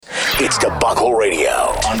It's Debacle Radio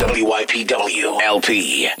on WYPW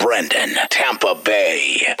LP, Brendan, Tampa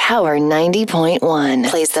Bay. Power 90.1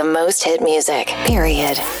 plays the most hit music,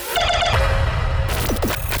 period.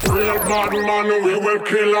 Real bad man, we will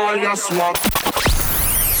kill all your swap.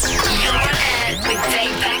 You're ahead with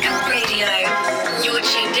Debacle Radio. You're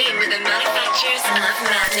tuned in with the manufacturers of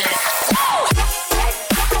madness.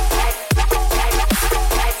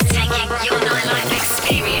 Taking your nightlife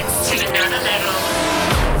experience to another level.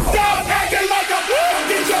 Stop acting like a fool!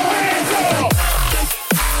 Get your hands up!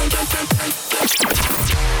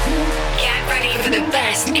 Get ready for the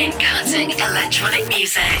best in cutting electronic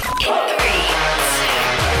music. In 3, 2,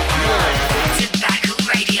 1, Debacle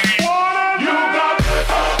Radio.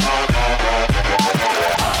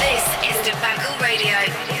 This is Debacle Radio,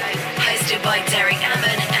 hosted by Derek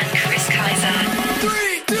Ammon and Chris Kaiser.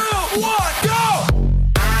 3, 2, 1, go!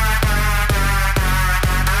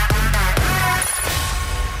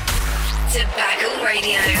 Debacle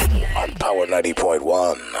Radio. On Power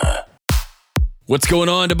 90.1. What's going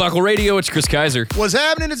on, Debacle Radio? It's Chris Kaiser. What's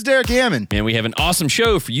happening? It's Derek Hammond. And we have an awesome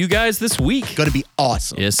show for you guys this week. Going to be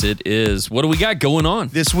awesome. Yes, it is. What do we got going on?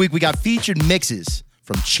 This week we got featured mixes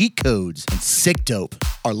from Cheat Codes and Sick Dope.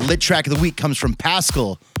 Our lit track of the week comes from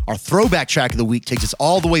Pascal. Our throwback track of the week takes us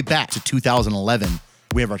all the way back to 2011.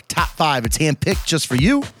 We have our top 5. It's handpicked just for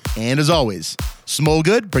you. And as always, Small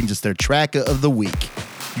Good brings us their track of the week.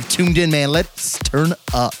 You've tuned in, man. Let's turn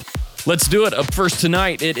up. Let's do it. Up first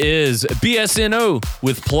tonight, it is BSNO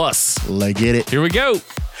with Plus. Let's get it. Here we go.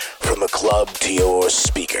 From the club to your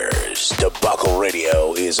speakers, Debacle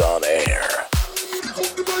Radio is on air.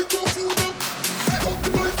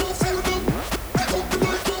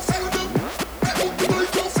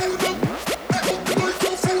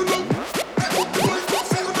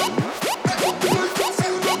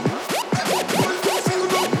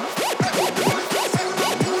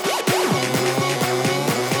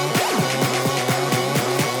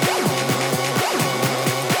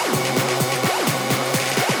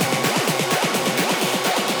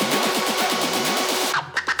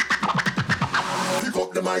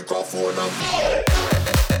 Microphone up.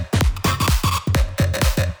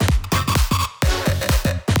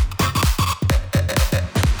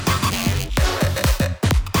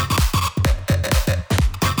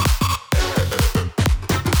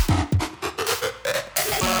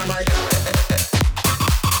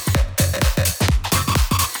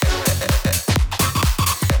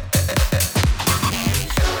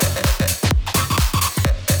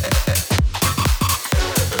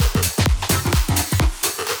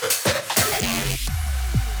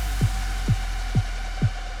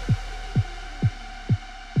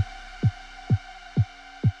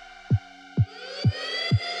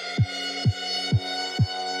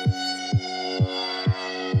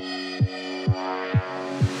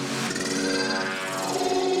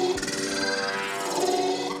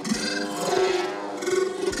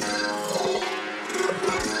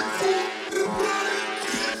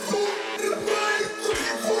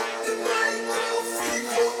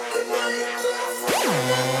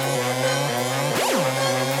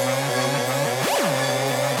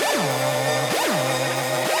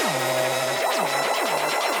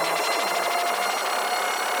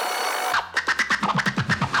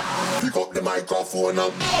 Microphone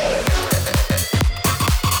up.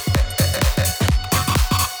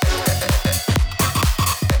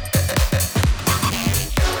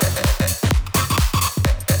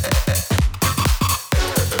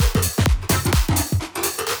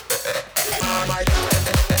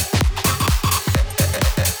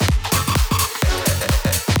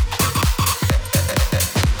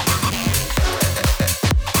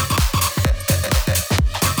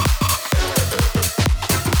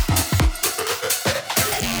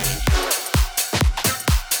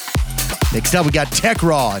 Next up, we got Tech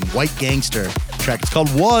Raw and White Gangster. The track is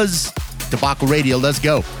called Was. Debacle Radio. Let's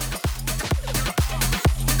go.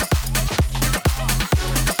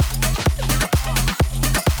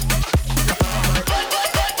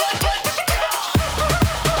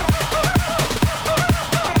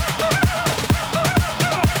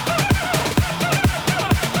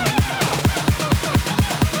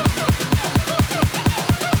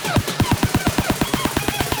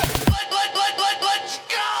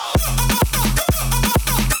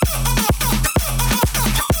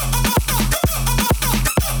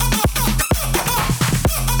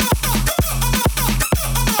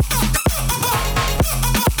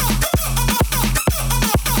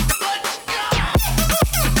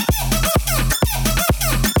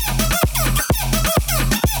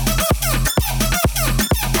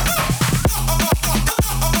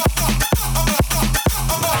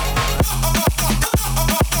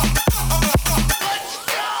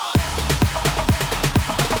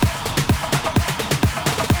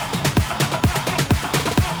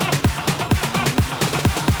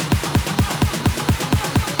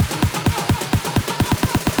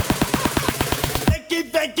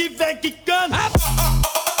 Frankie Gun.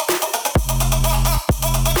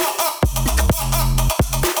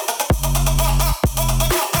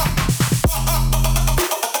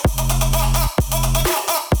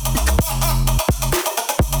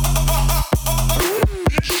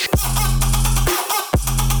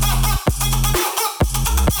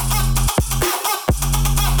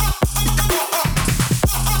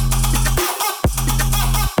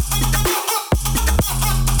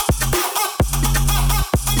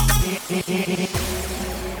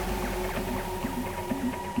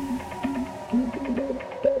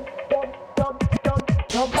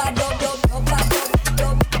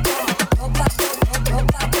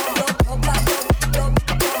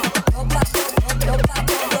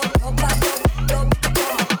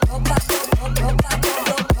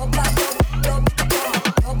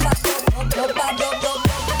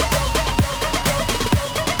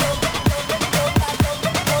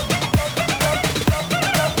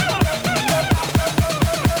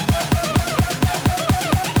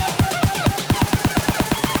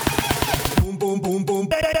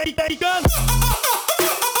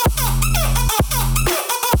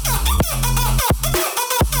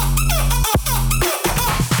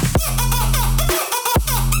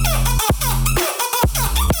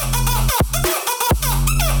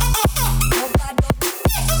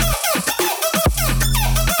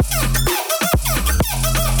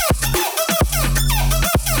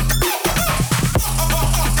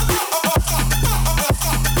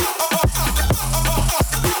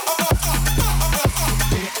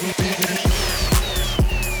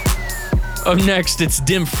 Up next, it's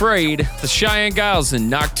Dim Frayed, the Cheyenne Giles and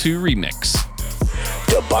Knock 2 remix.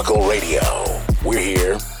 Debuckle Radio. We're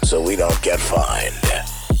here so we don't get fined.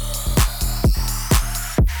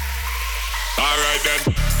 Alright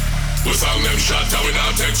then. We song them shot, and we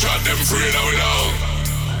not take shot, them free now we know.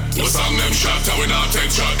 We song them shot, and we not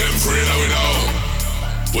take shot, them free now we know.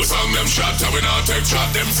 We song them shot, and we not take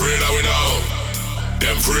shot, them free now we know.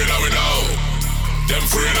 Them free now we know. Them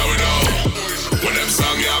free now we know. When them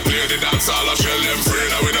song ya play the dance all I shell them free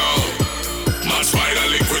now we know. Mad Spider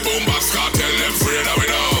link with Boombox Cartel them free now we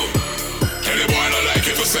know. Any boy not like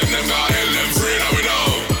it to send them go hell them free now we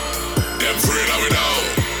know. Them free now we know.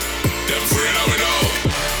 Them free now we know.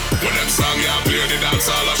 When them song ya play the dance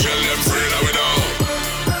all I shell them free now we know.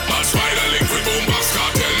 Mad Spider link with Boombox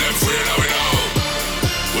Cartel them free now we know.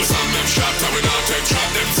 We song them shot and we not take shot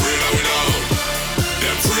them free now we know.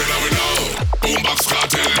 Them free now we know. Boombox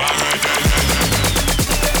Cartel alright then.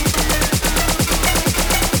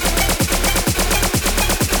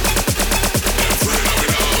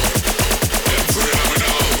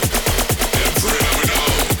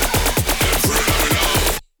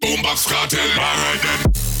 Boombox Cartel, alright then.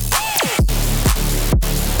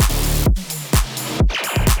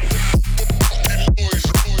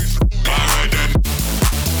 Alright then.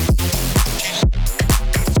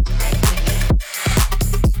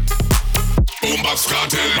 Boombox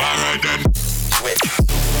Cartel, alright then. Switch.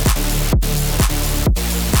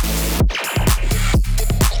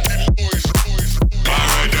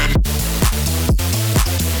 Alright then.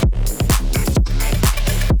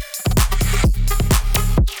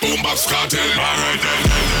 Boombox Cartel, alright then.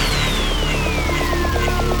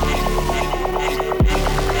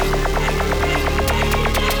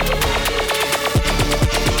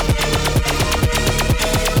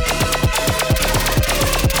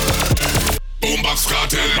 Boombox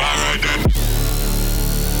Cartel, alright then.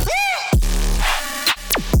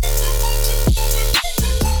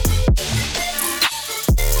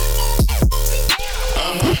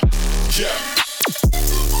 Yeah.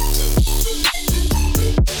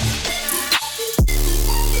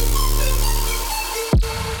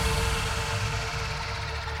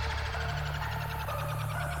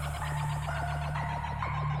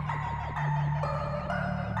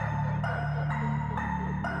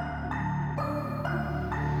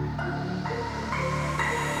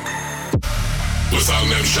 We song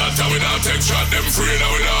them shot and we not take shot, them free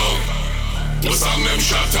now we know. We song them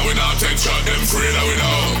shot and we not take shot, them free now we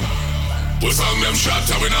know. We song them shot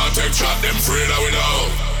and we not take shot, them free now we know.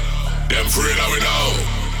 Them free now we know.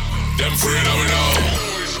 Them free now we know.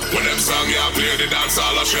 When them song ya play the dance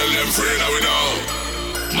all I shell, them free now we know.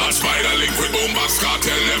 Mad Spider link with Boombox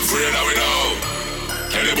Cartel, them free now we know.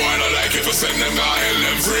 Any boy not like it to send them go hell,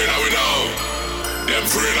 them free now we know. Them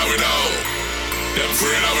free now we know. Them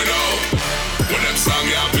free now we know. When them song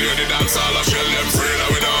ya play the dance all I shell, them free now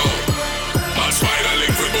we know. Mad Spider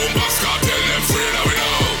link with Boombox Cartel, them free now we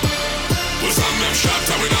know. We song them shot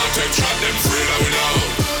and we not take shot, them free now we know.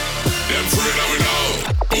 Them free now we know.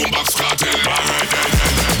 Boombox Cartel, alright then.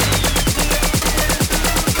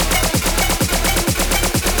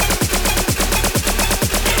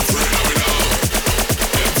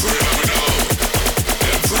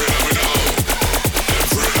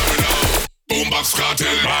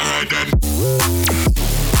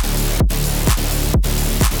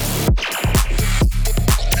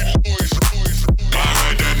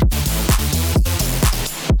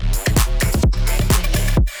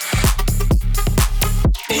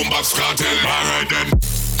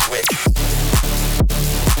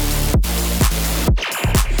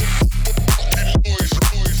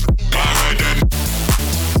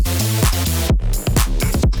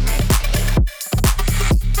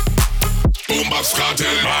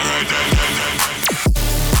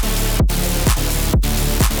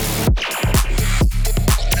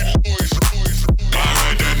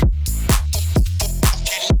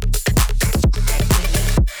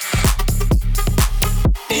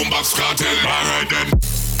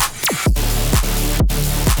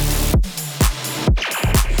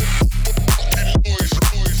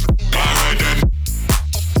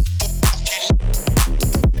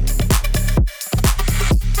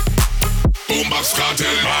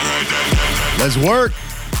 Let's work.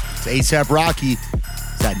 It's ASAP Rocky.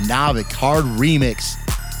 It's that Novik hard remix.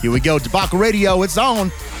 Here we go. Debacle Radio, it's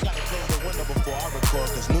on. I gotta close the window before I record,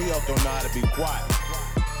 cause New York don't know how to be quiet.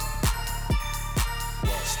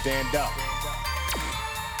 Well, stand up.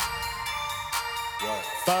 Well,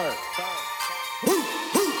 third.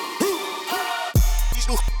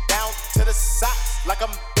 Down to the socks like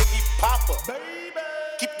I'm Biggie Papa.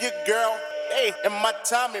 Keep your girl, hey, in my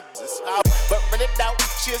Tommy. But rent it out,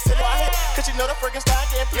 she'll sit in my head. Cause she know the freaking style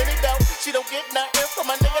getting plenty dough. She don't get nothing from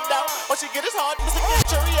my nigga down. All she get is hard music and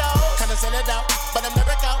Cheerios. Kinda send it out, but I'm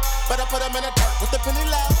never out. But I put them in the dirt with the penny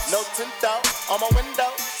loud. No tint out on my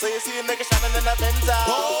window. So you see a nigga shining in the Benzo.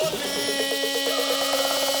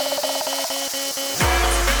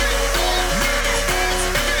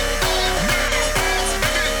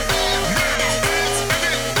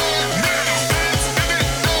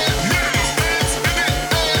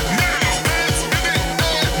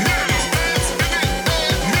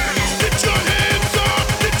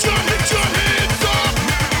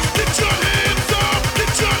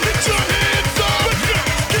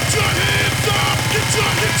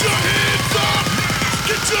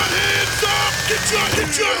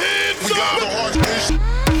 Get your hands up! We got the hard bitch.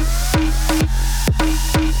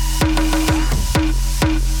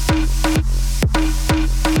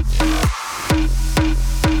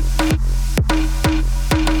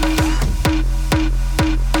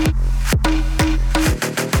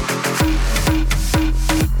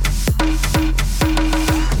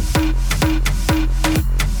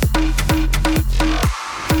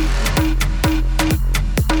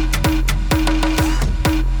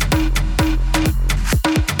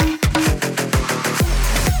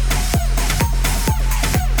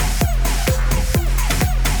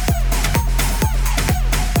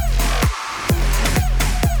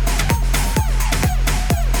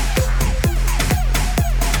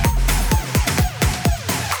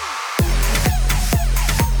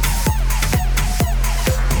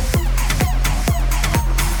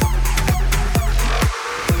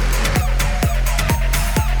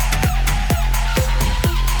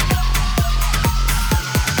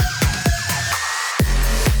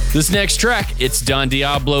 This next track, it's Don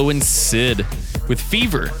Diablo and Sid with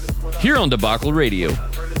Fever here on Debacle Radio.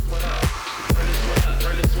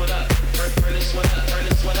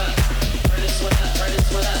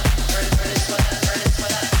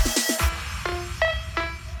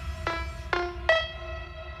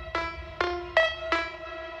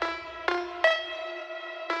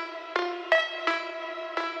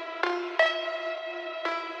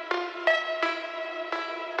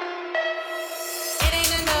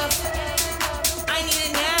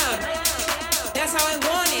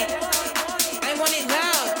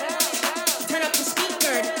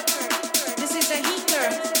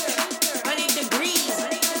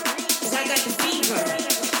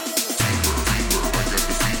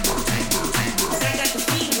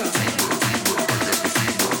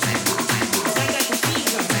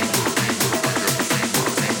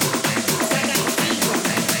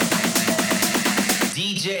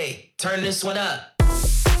 Turn this one up.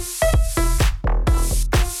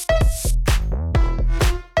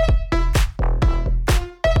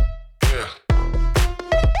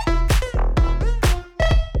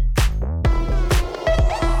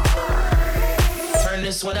 Turn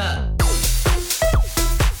this one up.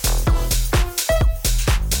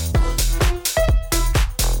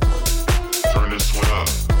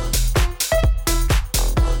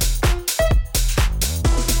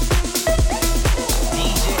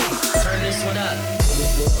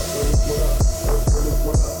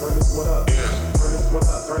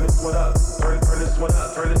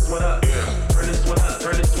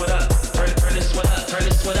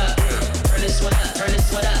 Turn this one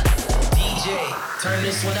up. Turn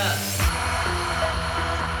this one up.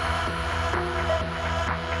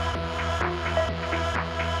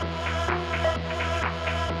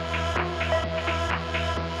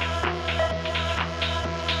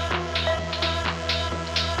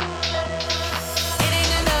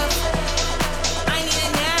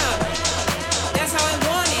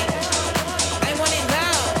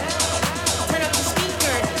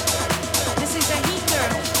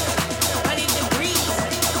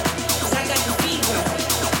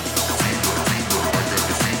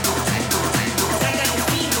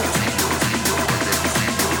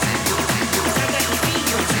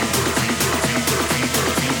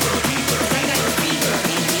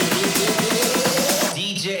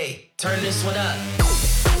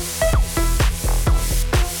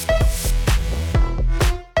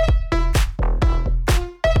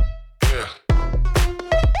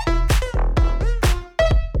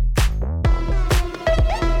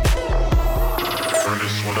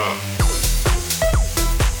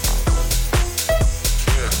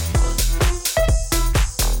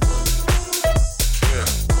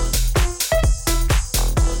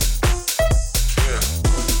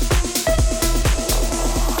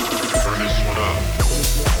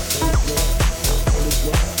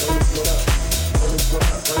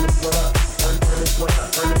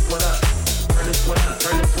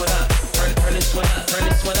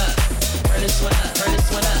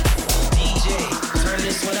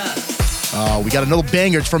 We got another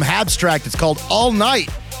banger. It's from Abstract. It's called All Night.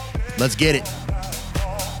 Let's get it.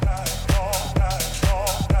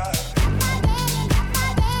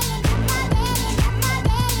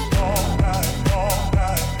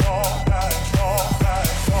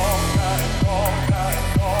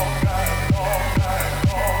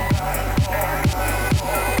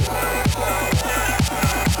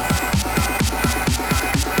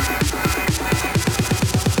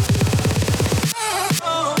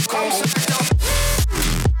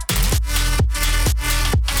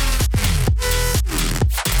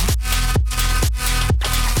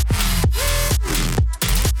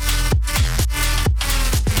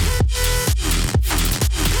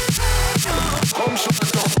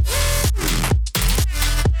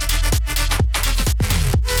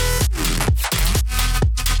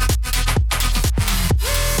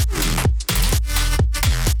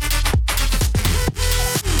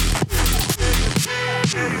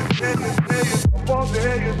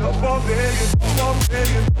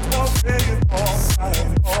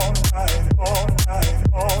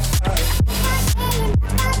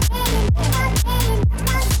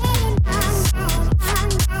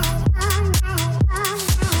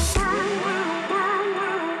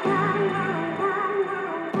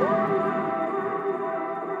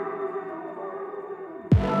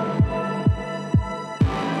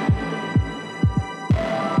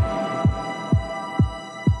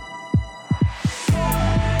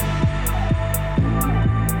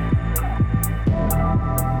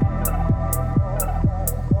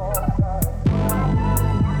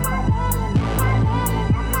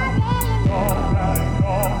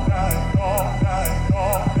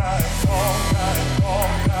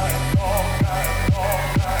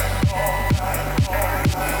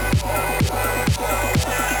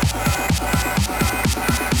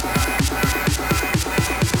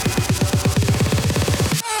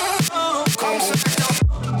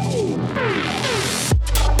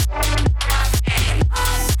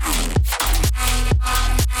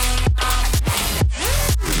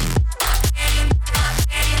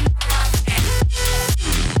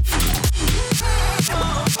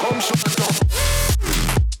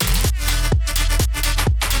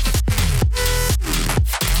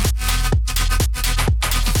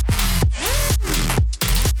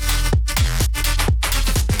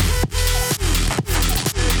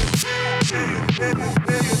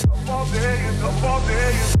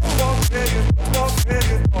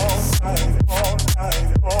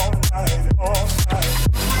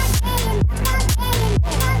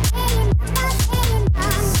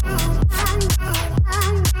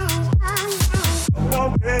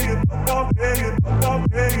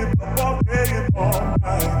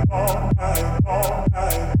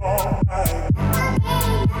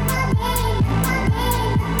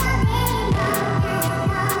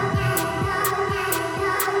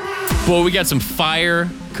 Boy, we got some fire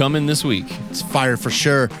coming this week. It's fire for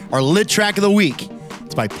sure. Our lit track of the week.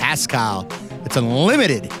 It's by Pascal. It's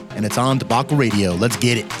unlimited, and it's on Debacle Radio. Let's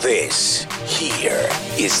get it. This here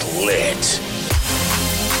is lit.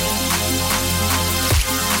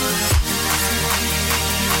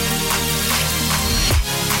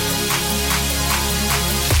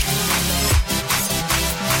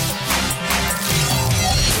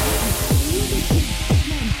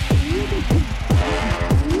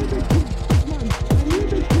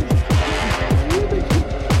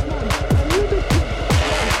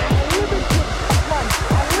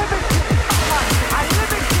 I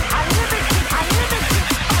live it.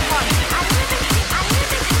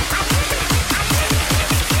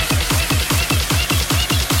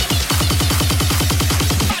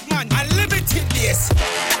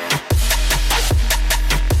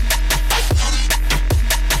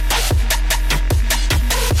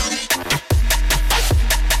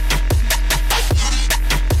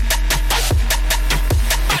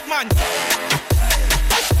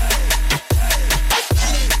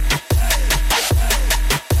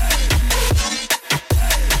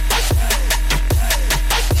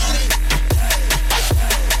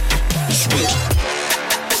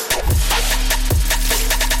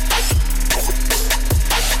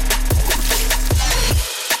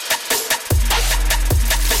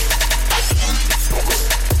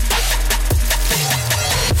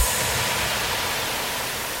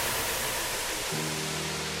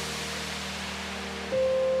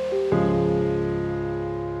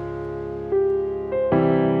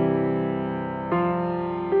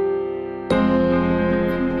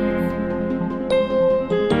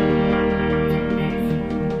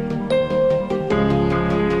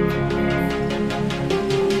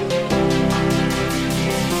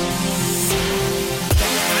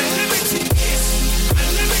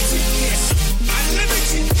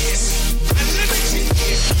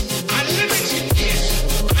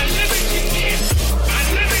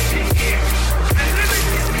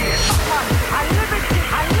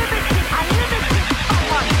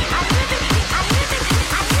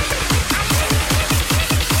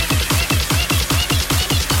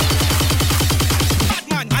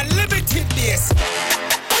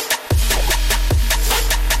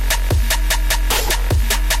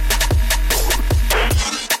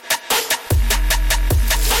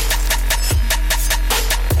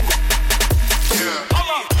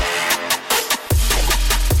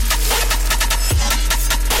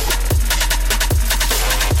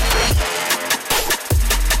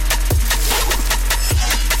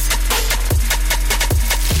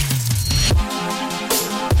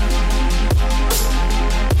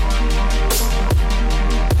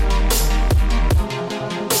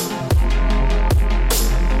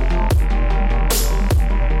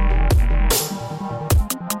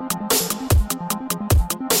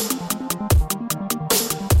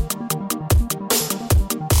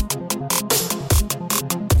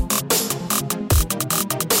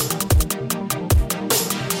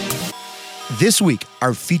 This week,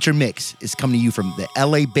 our feature mix is coming to you from the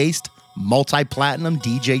LA-based multi-platinum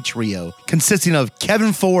DJ trio consisting of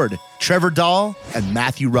Kevin Ford, Trevor Dahl, and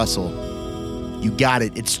Matthew Russell. You got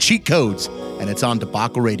it. It's Cheat Codes, and it's on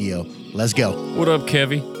Debacle Radio. Let's go. What up,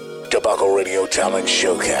 Kevy? Debacle Radio Talent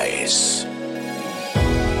Showcase.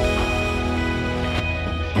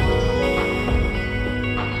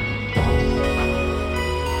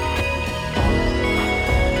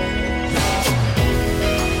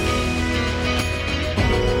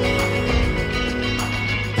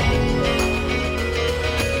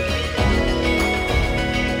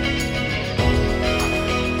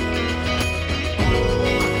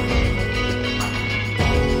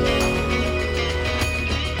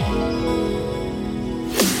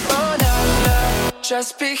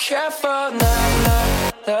 Just be careful, nah,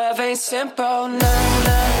 nah. Love ain't simple, nah,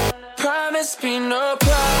 nah. Promise me no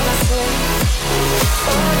promises.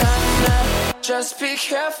 Oh, nah, nah. Just be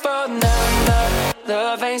careful, nah, nah.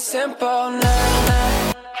 Love ain't simple, nah,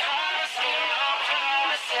 nah.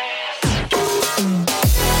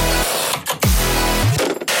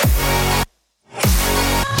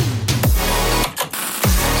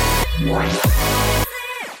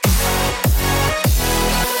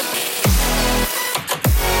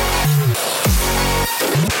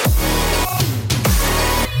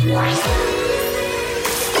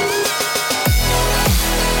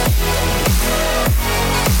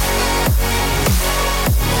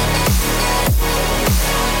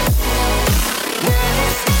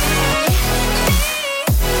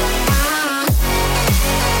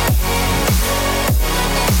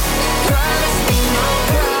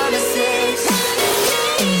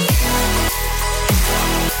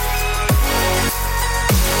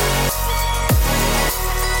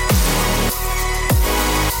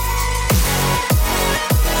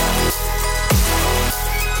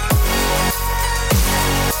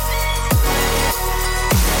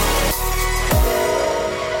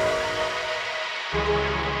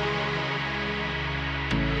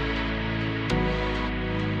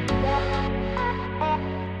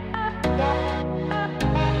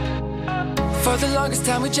 For the longest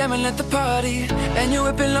time we jamming at the party, and you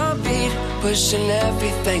whipping on beat, pushing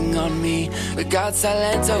everything on me. We got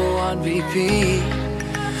Silento on repeat.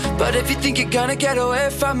 But if you think you're gonna get away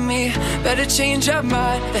from me, better change your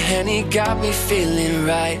mind. The Henny got me feeling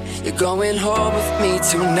right. You're going home with me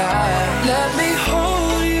tonight. Let me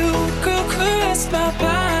hold you, go caress my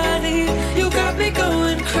body. You got me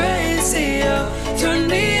going crazy, oh. Turn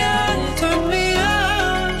me on, turn me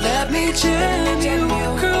on. Let me jam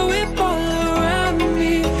you, girl, whip all around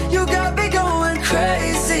me. You got me going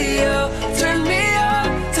crazy, oh. Turn me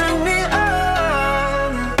on, turn me on.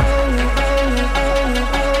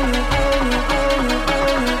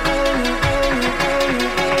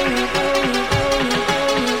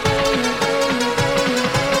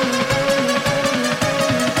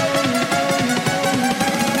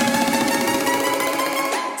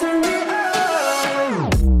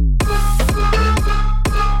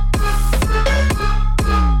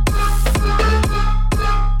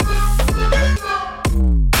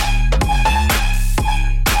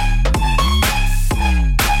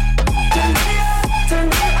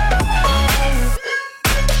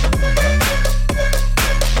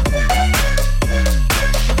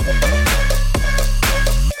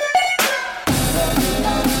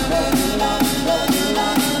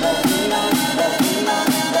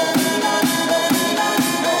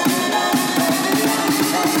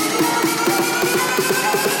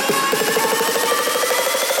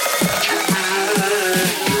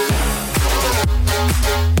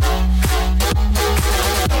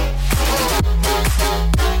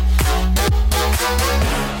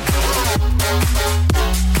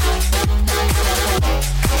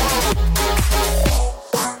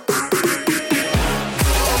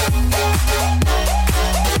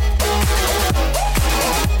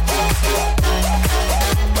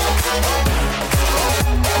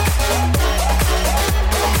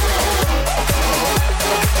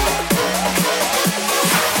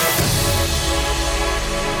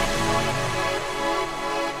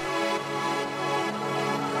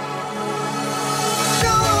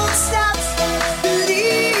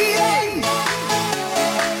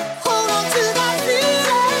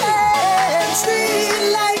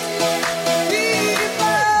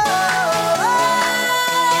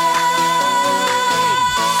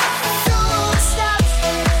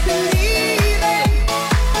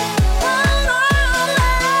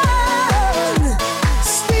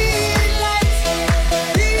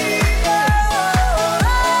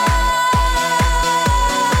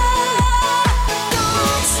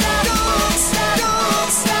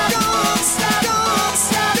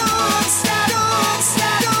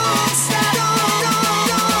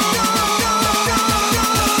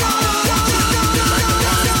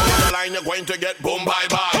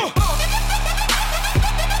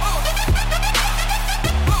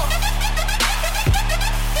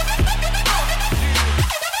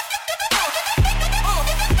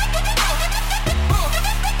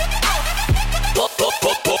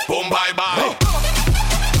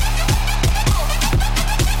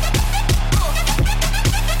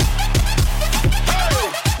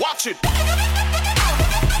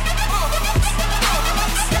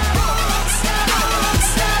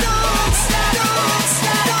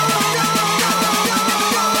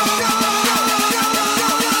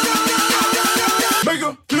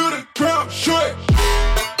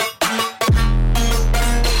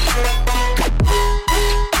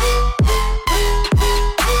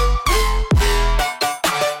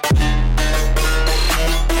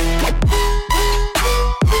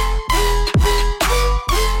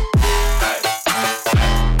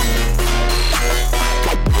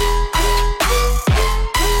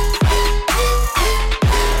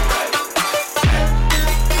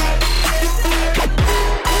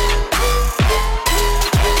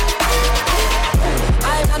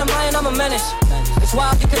 menace. It's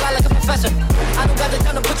wild, you can lie like a professor. I don't got the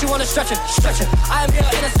time to put you on a stretcher. I am here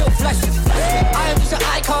and it's still flex. I am just an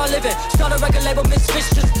icon living. Start a record label,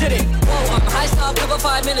 Misfits just did it. Whoa, I'm high style, cover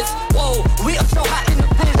 5 minutes. Whoa, we are so hot in the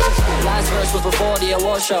business. Last verse was before the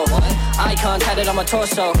award show. Icon tatted on my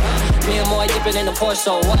torso. Me and Moy dipping in the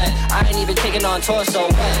Porto. What? I ain't even taking on torso.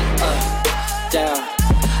 What? Down.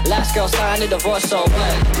 Last girl signed a divorce, so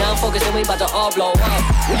what? Now I'm focused and we about to all blow up.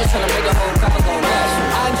 We just tryna make the whole crowd go nuts.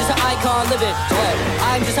 I'm just an icon living. What?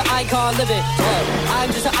 I'm just an icon living. What? I'm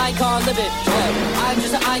just an icon living. What? I'm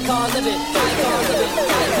just an icon living. Icon living.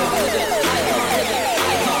 Icon living.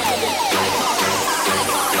 Icon living. Icon living. Icon living.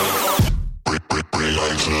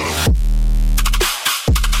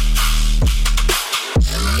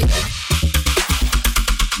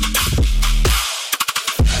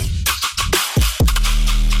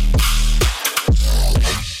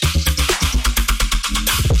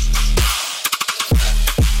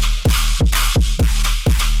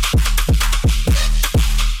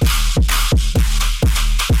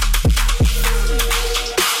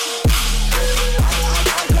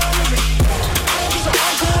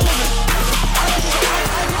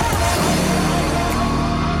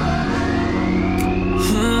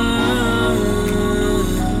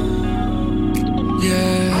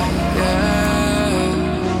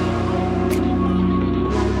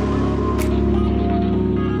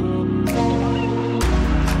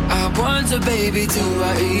 Baby, do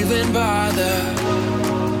I even bother?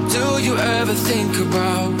 Do you ever think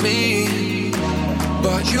about me?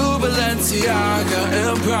 But you Balenciaga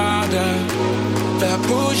and Prada, that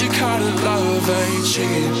bougie kind of love ain't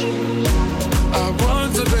cheap. I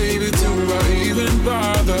wonder, baby, do I even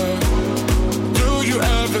bother? Do you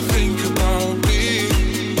ever think about me?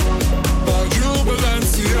 But you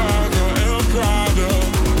Balenciaga and Prada,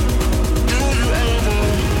 do you ever?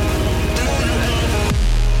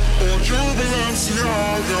 You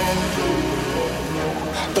Balenciaga,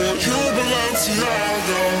 but you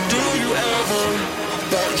Balenciaga. Do you ever?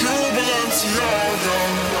 But you Balenciaga.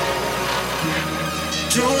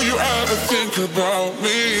 Do you ever think about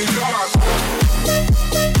me?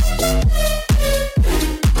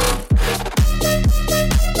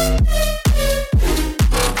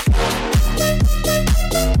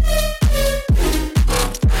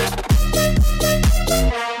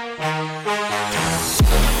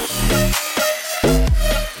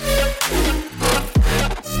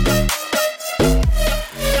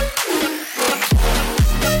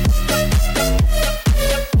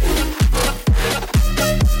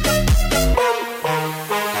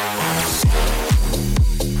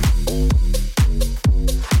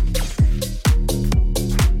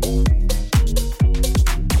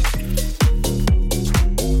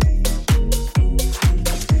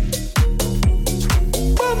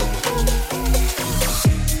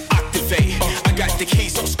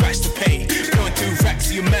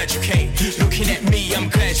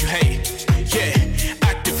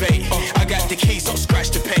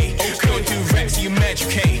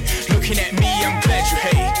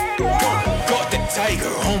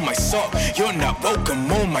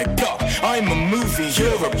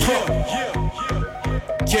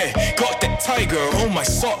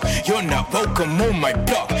 You're not welcome on my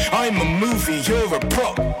block. I'm a movie, you're a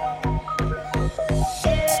prop.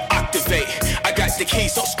 Activate, I got the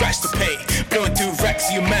keys, don't scratch the pay. Blowing through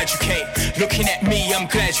racks, you mad you can't. Looking at me, I'm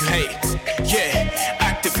glad you hate. Yeah,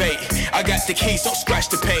 activate, I got the keys, don't scratch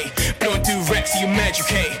the pay. Blowing through racks, you mad you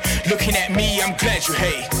can't. Looking at me, I'm glad you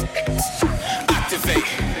hate. Activate,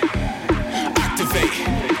 activate,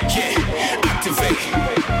 yeah, activate,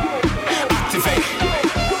 activate.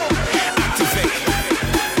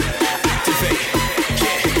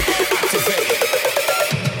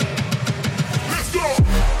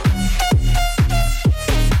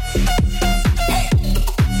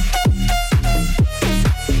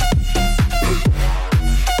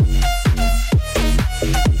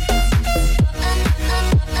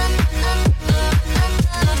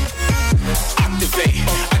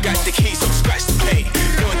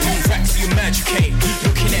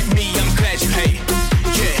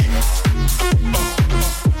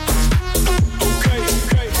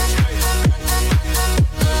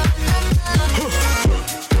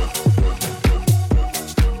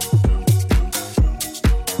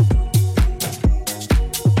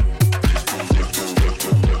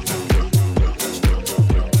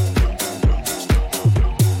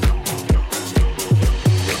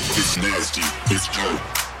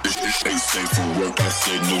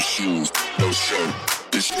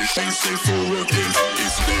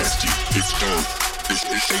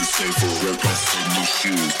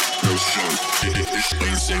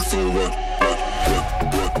 Ain't safe for work.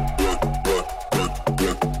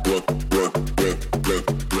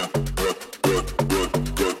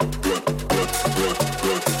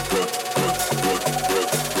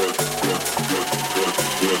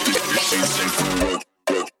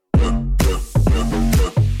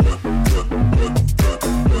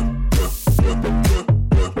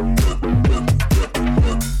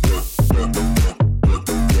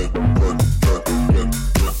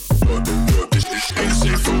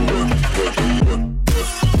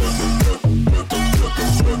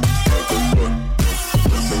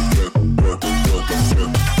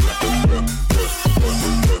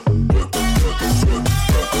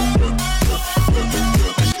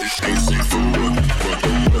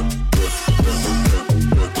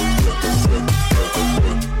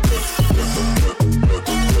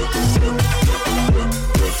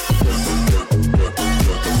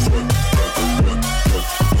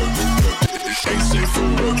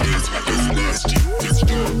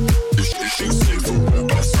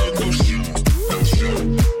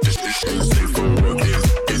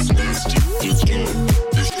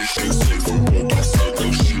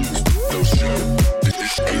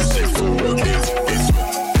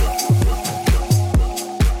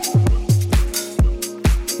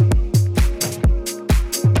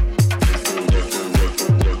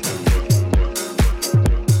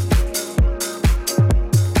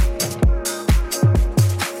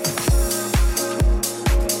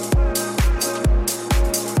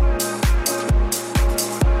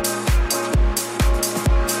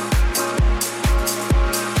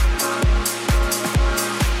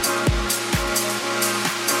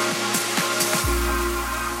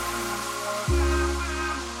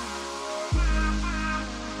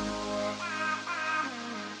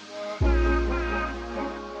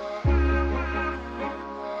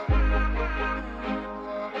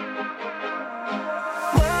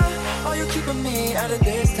 at a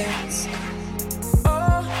distance.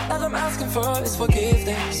 All that I'm asking for is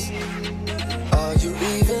forgiveness. Are you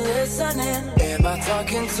even listening? Am I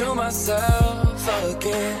talking to myself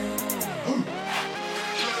again?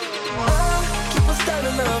 Keep on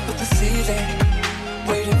staring up at the ceiling,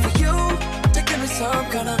 waiting for you to give me some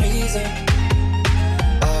kind of reason.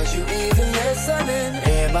 Are you even listening?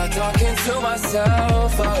 Am I talking to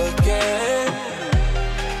myself again?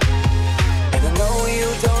 And I know you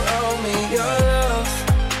don't owe me your love,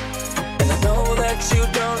 and I know that you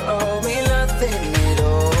don't owe me nothing at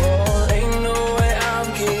all. Ain't no way I'm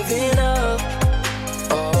giving up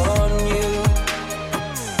on you.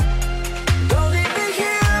 Don't leave me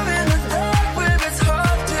here in the dark where it's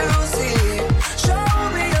hard to see. Show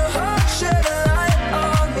me your heart, shed a light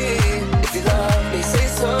on me. If you love me, say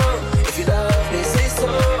so. If you love me, say so.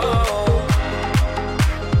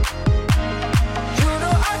 You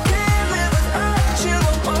know I can't live without you.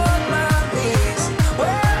 I'm on my knees.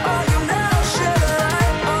 Where are you now? Shed a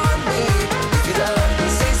light on me. If you love me,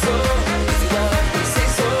 say so. If you love me, say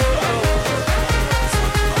so.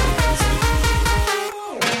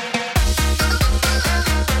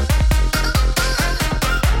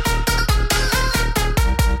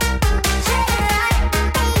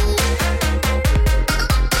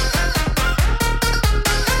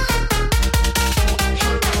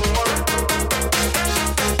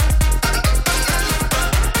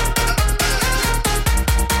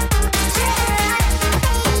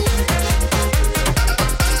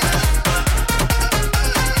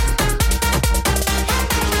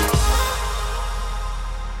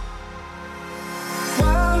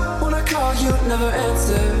 Why, when I call you, never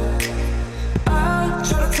answer? I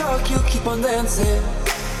try to talk, you keep on dancing.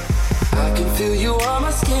 I can feel you on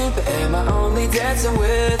my skin, but am I only dancing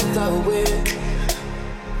with the wind?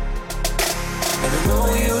 And I know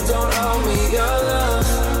you don't owe me your love,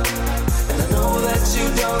 and I know that you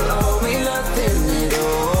don't owe me nothing at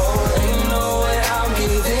all. Ain't no way I'm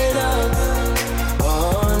giving up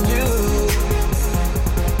on you.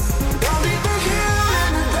 Don't leave me here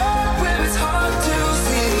in the dark where it's hard to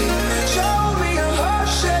see. Show me your heart,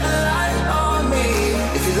 shed a light on me.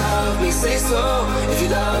 If you love me, say so. If you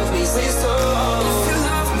love me, say so. If you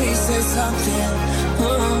love me, say something.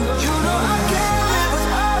 You know I can't live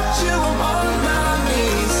without you. I'm on my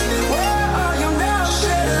knees. Where are you now?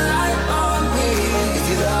 Shed a light on me. If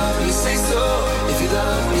you love me, say so. If you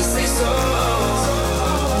love me, say so.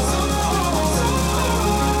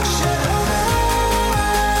 Shed a light.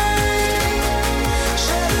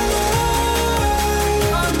 Shed a light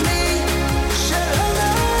on me. Shed a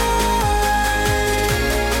light.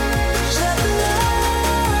 Shed a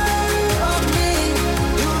light on me.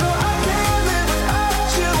 You know I can't live without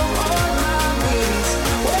you. I'm on my knees.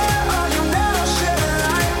 Where are you now? Shed a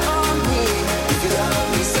light on me. If you love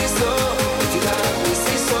me, say so. If you love me,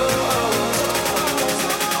 say so.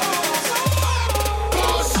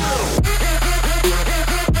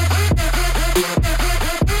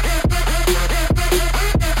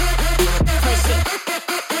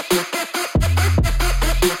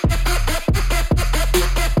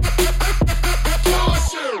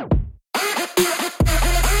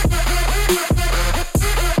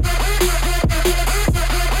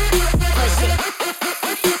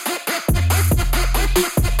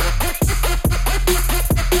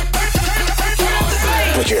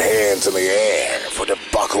 Put your hands in the air for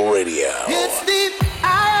Debacle Radio. It's the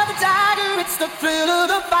eye of the tiger, it's the thrill of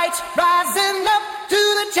the fight, rising up to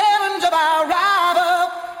the challenge of our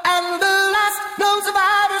rival. And the last known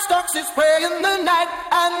survivor stalks his prey in the night,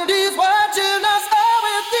 and he's watching us all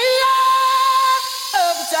with the eye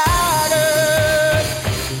of the tiger.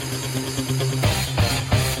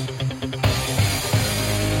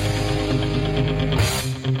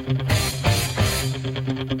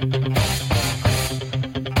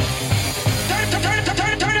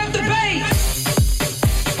 Turn up the bass.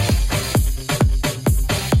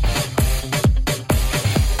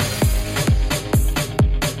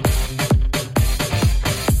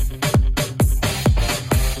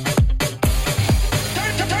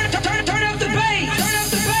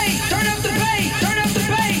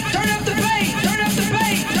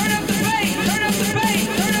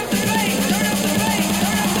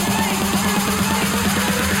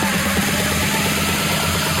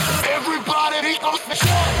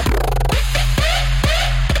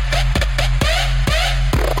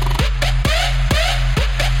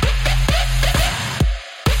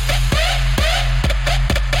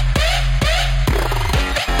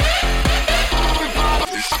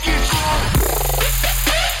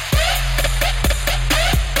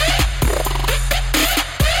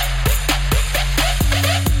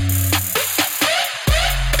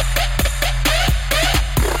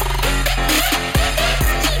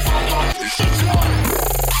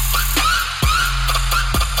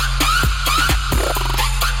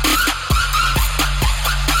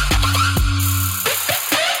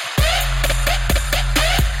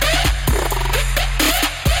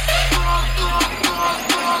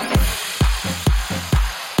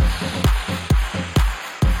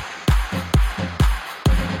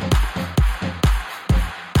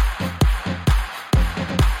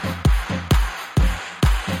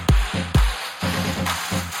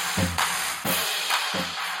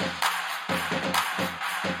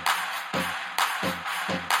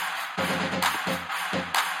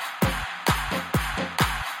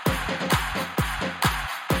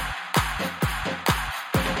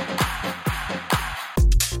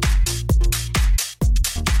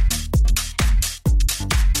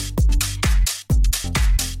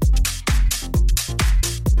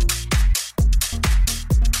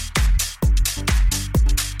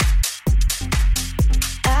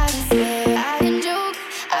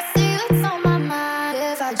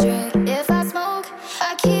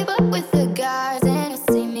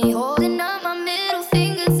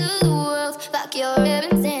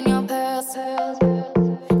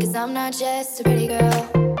 I'm not just a pretty girl.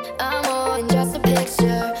 I'm more than just a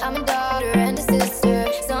picture. I'm a daughter and a sister.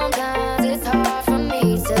 Sometimes it's hard for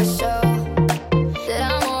me to show that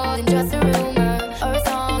I'm more than just a rumor or a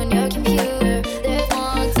song on your computer. There's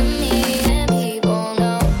more to me than people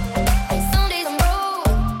know. Some days I'm broke,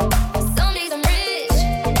 some days I'm rich,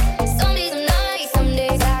 some days I'm nice, some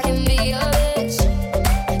days I can be a bitch.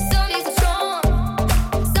 Some days I'm strong,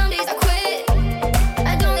 some days I quit.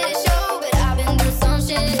 I don't let it show, but I've been through some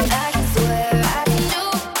shit. I can swear I can do.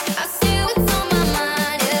 I see what's on my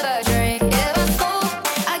mind. If I drink, if I smoke,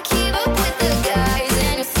 I keep up with the guys,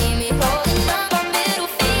 and you see me holding up my middle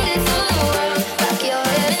finger to the world, like your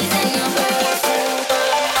heaven's in your birth.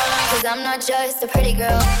 'Cause I'm not just a pretty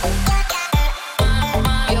girl.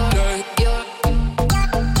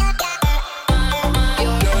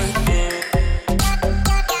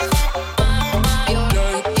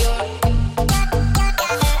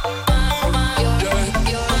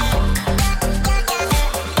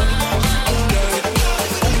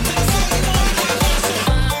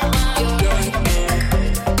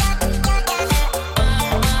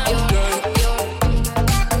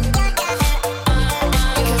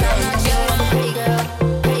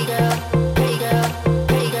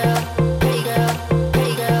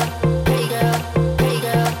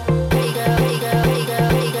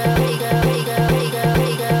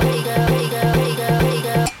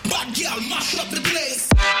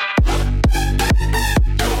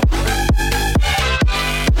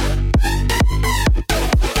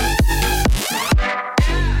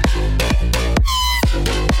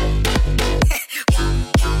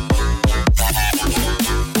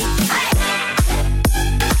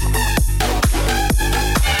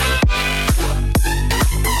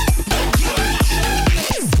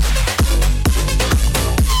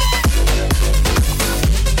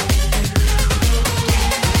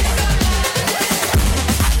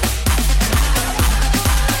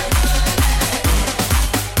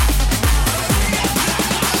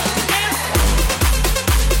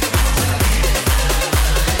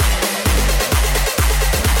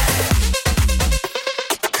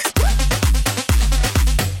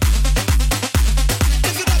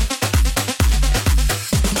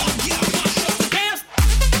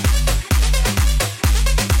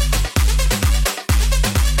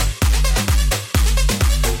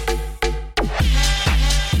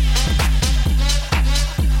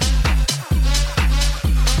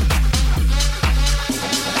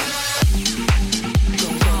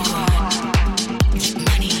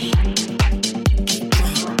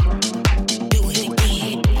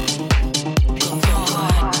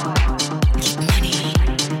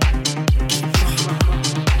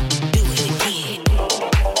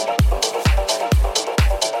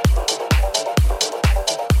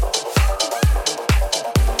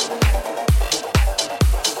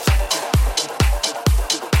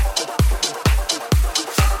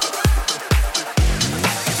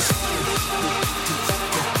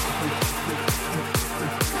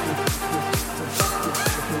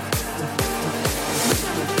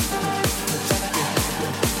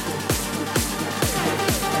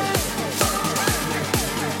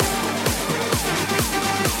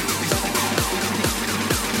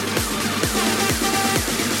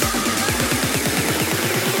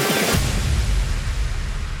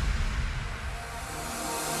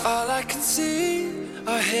 All I can see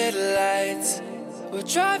are headlights. We're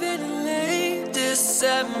driving in late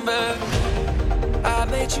December. I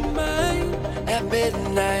made you mine at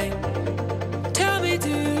midnight. Tell me, do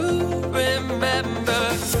you remember?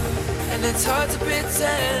 And it's hard to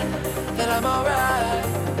pretend that I'm alright.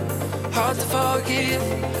 Hard to forgive,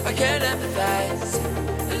 I can't empathize.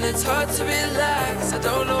 And it's hard to relax, I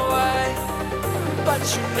don't know why. But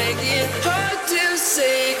you make it hard to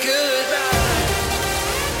say goodbye.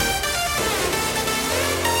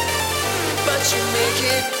 But you make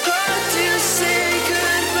it hard to say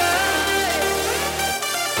goodbye.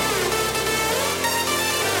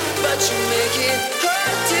 But you make it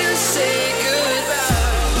hard to say goodbye.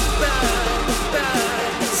 Bye,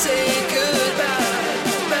 bye, say goodbye.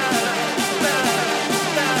 Bye, bye,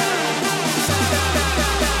 bye.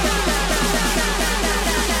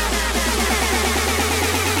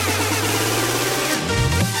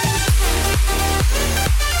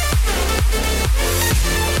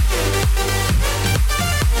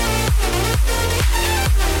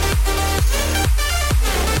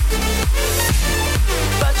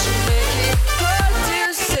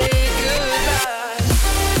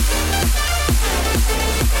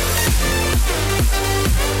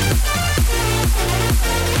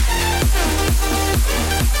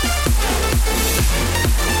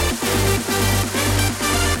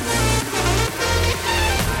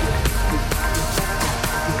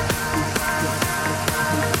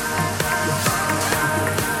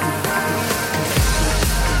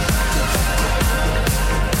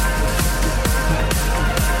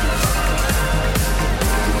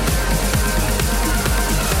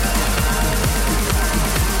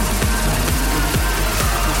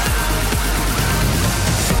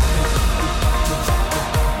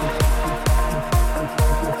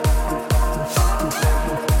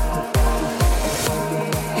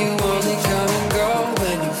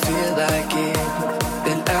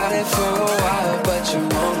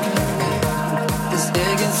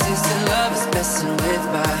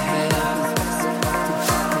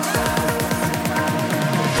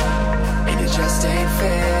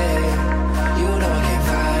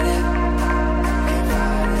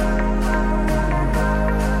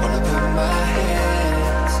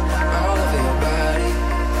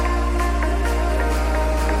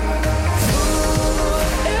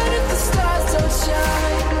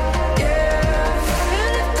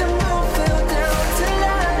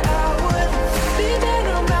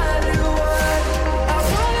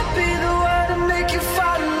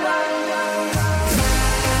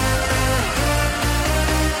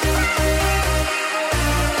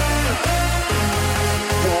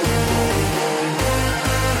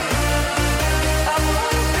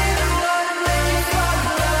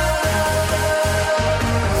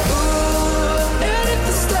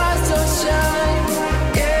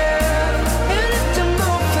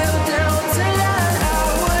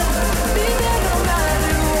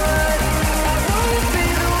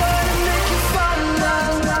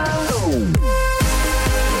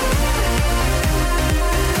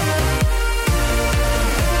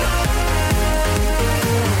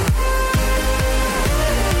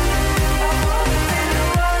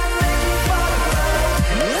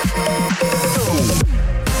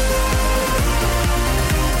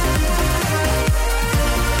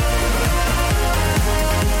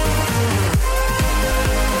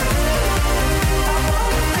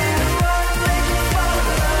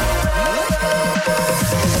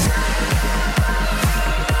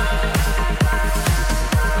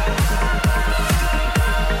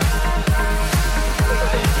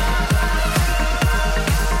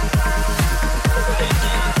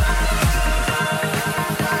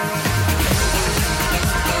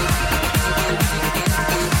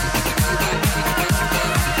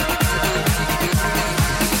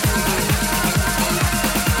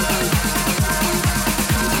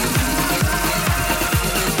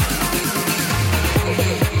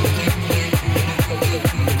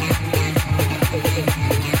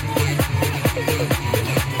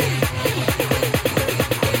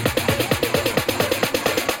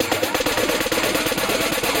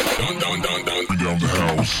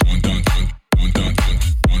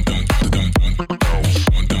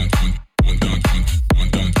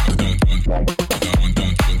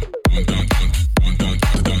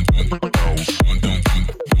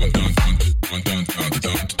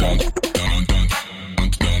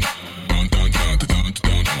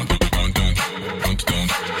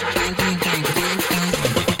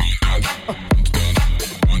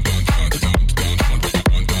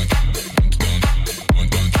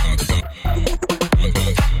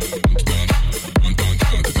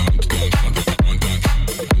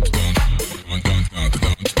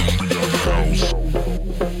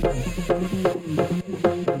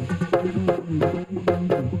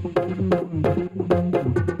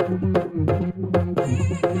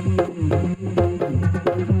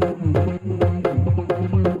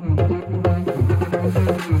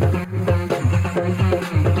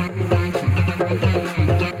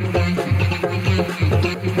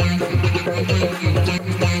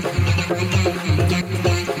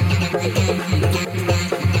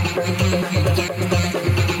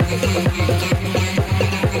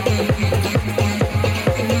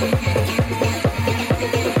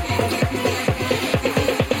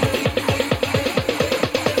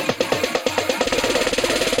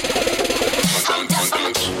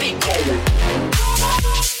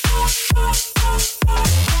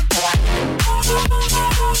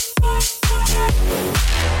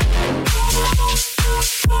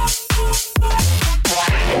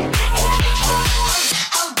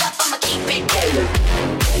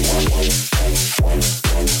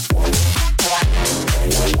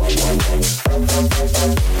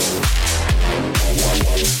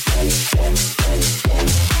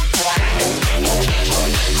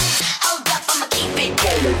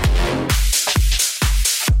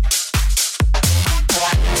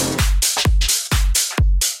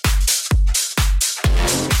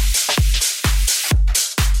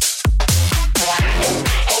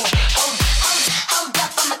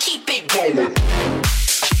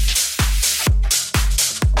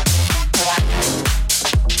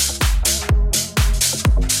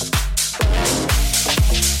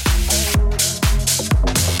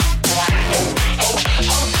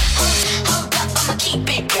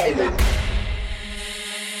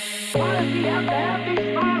 have to have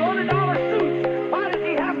these $500 suits? Why does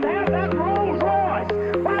he have to have that Rolls Royce?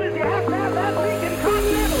 Why does he have to have that Lincoln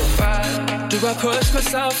Continental? Why do I push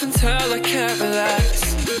myself until I can't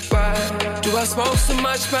relax? Why do I smoke so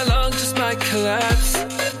much my lungs just might collapse?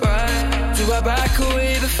 Why do I back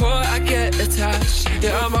away before I get attached?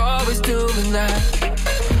 Yeah, I'm always doing that.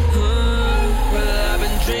 Well, I've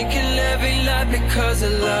been drinking every night because I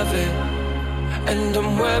love it, and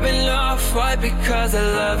I'm wearing off-white because I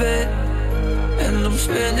love it, and I'm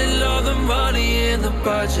spending all the money in the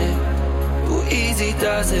budget. Who easy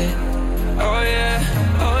does it? Oh yeah,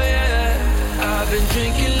 oh yeah. I've been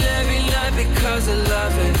drinking every night because I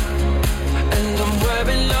love it, and I'm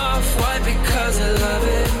wearing off-white because I love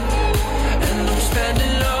it, and I'm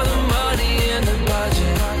spending all the money in the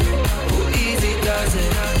budget. Who easy does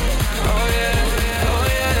it? Oh yeah, oh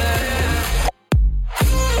yeah.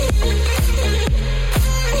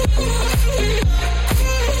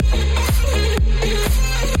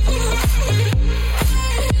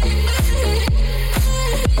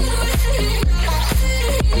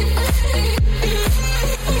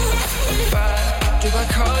 Do I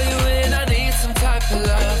call you when I need some type of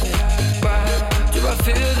love? Why do I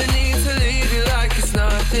feel the need to leave you like it's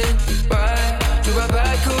nothing? Why do I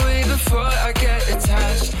back away before I get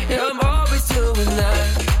attached? Yeah, I'm always doing that.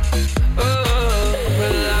 Oh,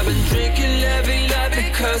 well, I've been drinking every night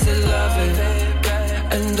because I love it,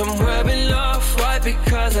 and I'm wearing off-white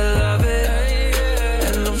because I love it,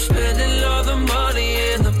 and I'm spending all the money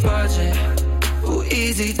in the budget. Who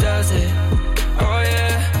easy does it? Oh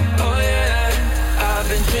yeah, oh yeah. I've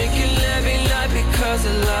been drinking every night because I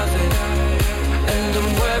love it, and I'm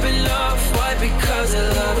wearing off-white because I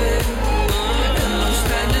love it, and I'm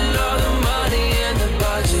spending all the money in the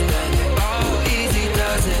budget. Who easy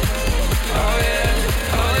does it? Oh yeah,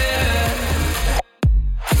 oh yeah.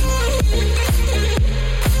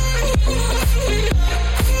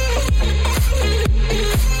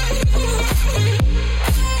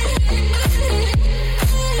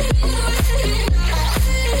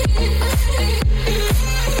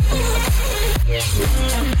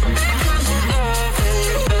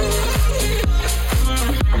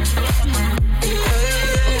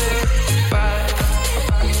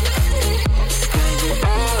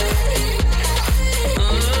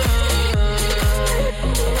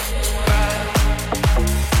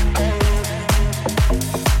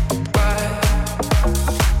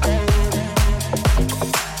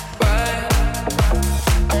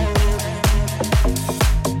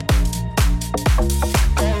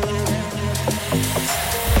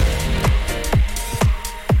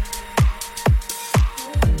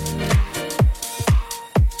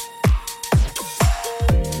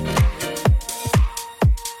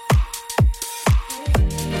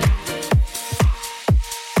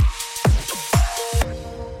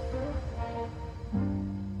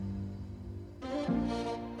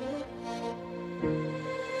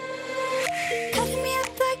 Cutting me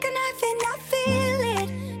up like a knife and I feel it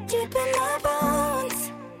deep in my bones.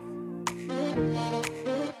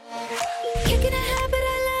 Kicking a habit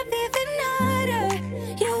I love even harder.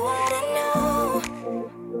 You wanna know?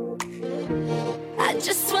 I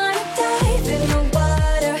just wanna dive in the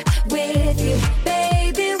water with you,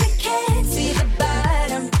 baby. We can't see the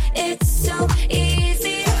bottom. It's so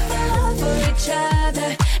easy to fall for each other.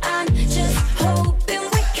 I'm just hoping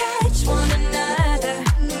we catch one another.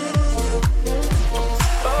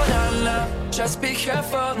 Oh na na, just be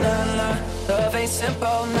careful, na na. Love ain't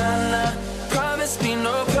simple, na na. Promise me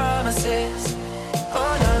no promises.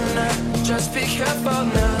 Oh na na, just be careful,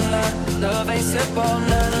 na na. Love ain't simple,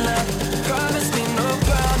 na na. Promise me no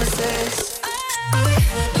promises.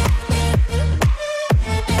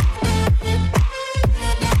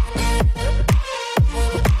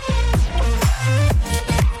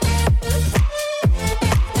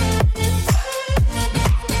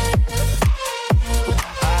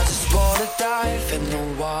 In the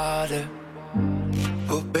water,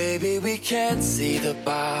 but baby we can't see the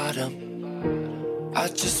bottom. I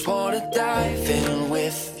just wanna dive in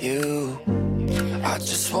with you. I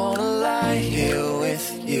just wanna lie here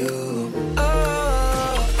with you.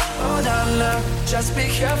 Oh, oh na na, just be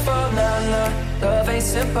careful, na na. Love ain't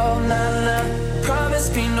simple, na na. Promise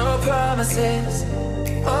me no promises.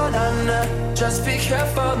 Oh na na, just be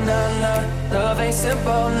careful, na na. Love ain't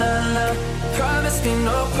simple, na na. Promise me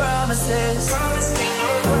no promises. Promise me no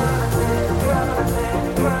promises. Promises,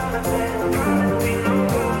 promises, promise me no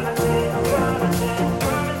promises.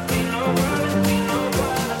 Promise me no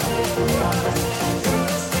promises.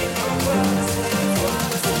 Promise me no promises.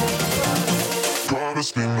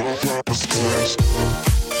 Promise me no promises.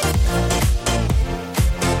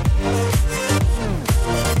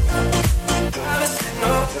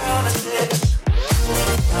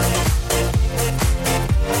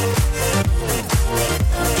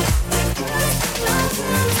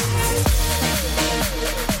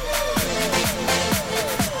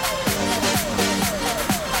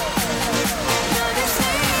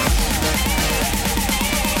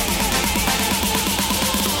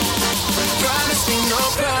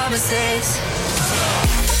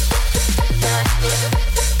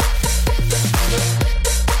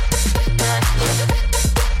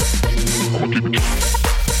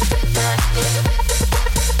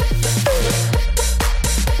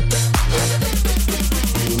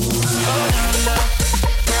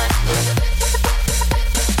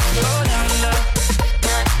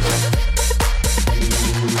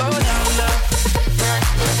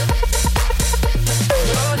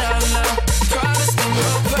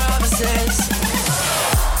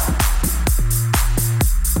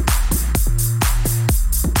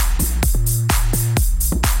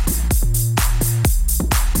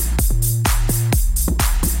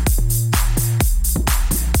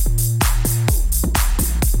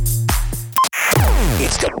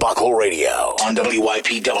 Debacle Radio on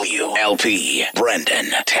WYPW LP,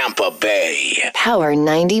 Brendan, Tampa Bay. Power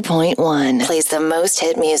 90.1 plays the most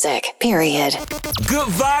hit music, period. Good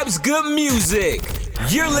vibes, good music.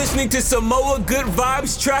 You're listening to Samoa Good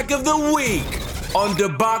Vibes Track of the Week on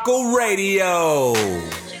Debacle Radio.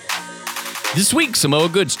 This week, Samoa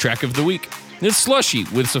Good's Track of the Week is Slushy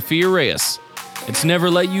with Sophia Reyes. It's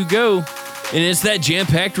Never Let You Go, and it's that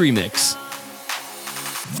jam-packed remix.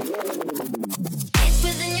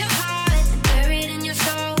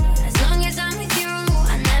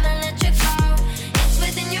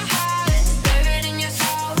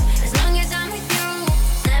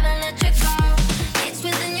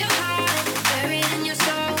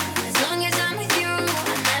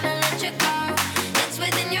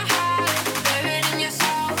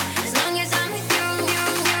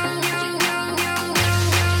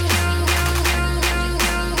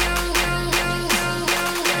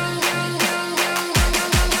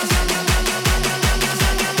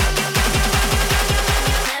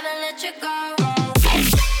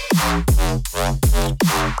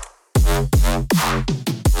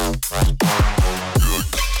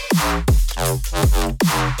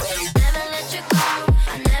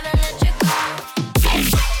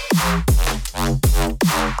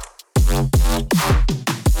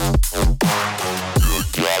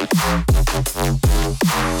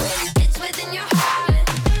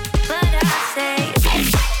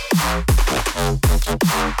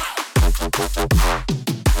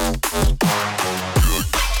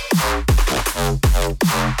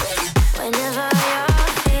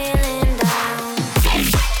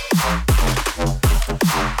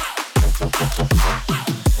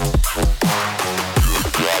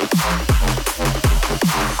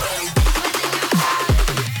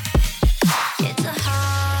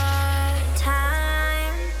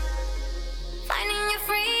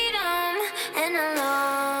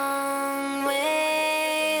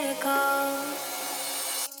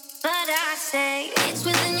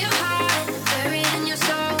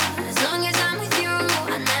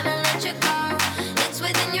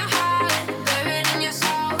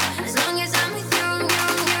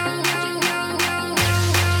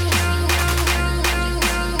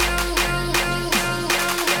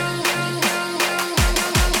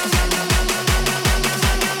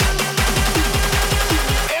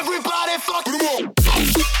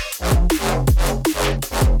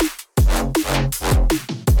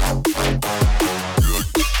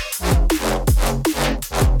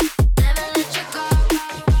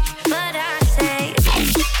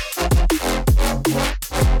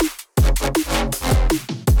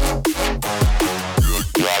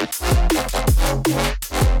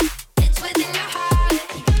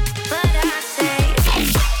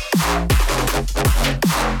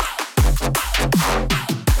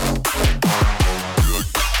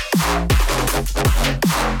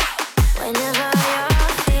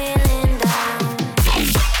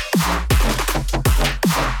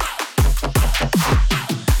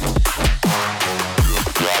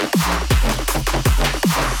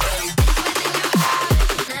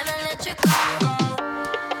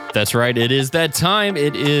 That's right, it is that time.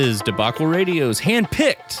 It is Debacle Radio's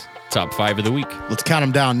hand-picked Top 5 of the Week. Let's count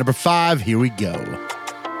them down. Number 5, here we go.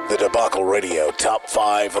 The Debacle Radio Top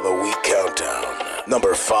 5 of the Week Countdown.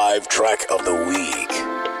 Number 5 Track of the Week.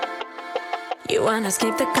 You wanna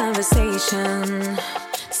skip the conversation,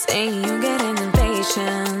 saying you getting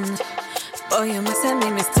impatient. Boy, you must have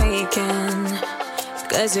been mistaken,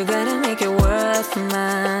 'cause you gotta make it worth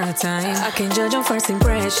my time. I can judge on first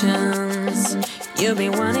impressions. You've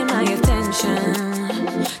been wanting my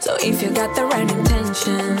attention, so if you got the right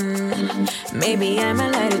intention, maybe I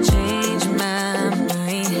might let it change my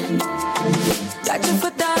mind. Got your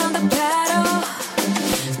foot down on the pedal.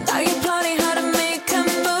 Now you're plotting how to make a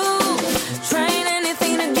move, trying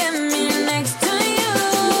anything to get me next to you.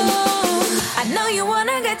 I know you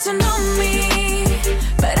wanna get to know me,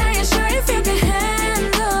 but I ain't sure if you can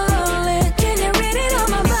handle it. Can you read it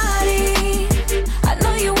on my body? I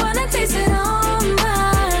know you wanna taste it on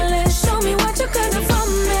my lips. Show me what you could do for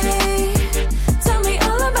me. Tell me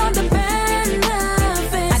all about the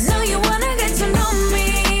benefits. I know you wanna get to know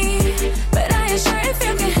me, but I ain't sure if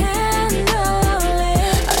you can handle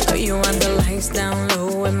it. I know you want the lights down low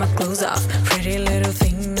with my clothes off. Pretty little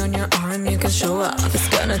thing on your arm you can show off. It's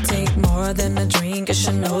gonna take more than a drink, you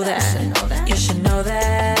should know that. You should know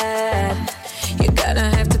that. You're gonna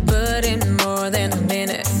have to put in more than a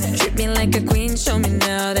minute. Treat me like a queen, show me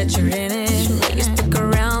now that you're in it. Let you stick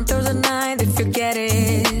around through the night if you get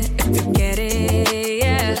it. If you get it,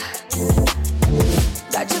 yeah.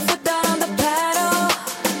 Got your foot down on the pedal.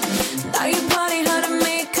 Now you're plotting how to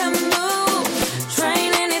make a move,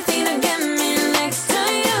 trying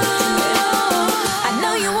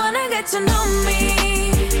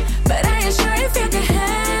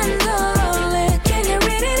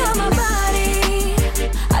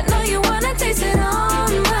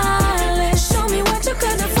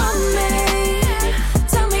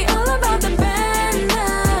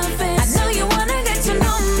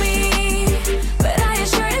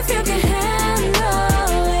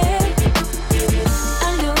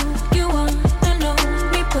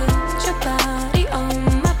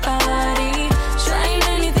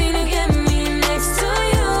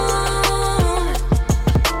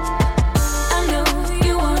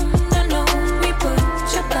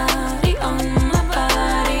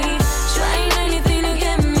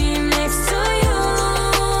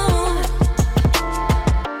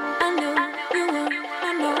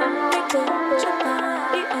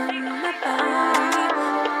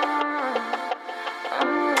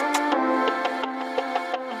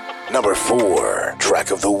Number 4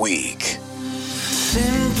 track of the week.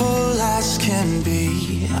 Simple as can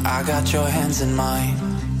be, I got your hands in mine.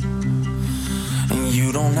 And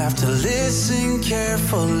you don't have to listen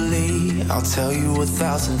carefully, I'll tell you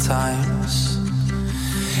 1,000 times.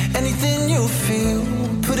 Anything you feel,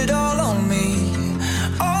 put it all on me.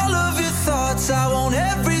 All of your thoughts, I want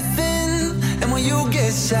everything. And when you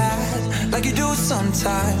get sad, like you do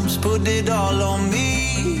sometimes, put it all on me.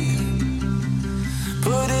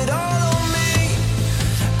 Put it all on me.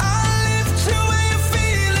 I'll lift you when you're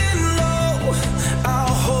feeling low.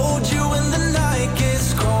 I'll hold you when the night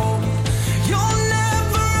gets cold. You'll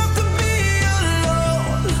never have to be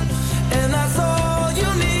alone. And that's all you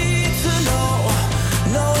need to know.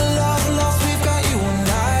 No love lost, we've got you and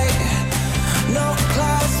I. No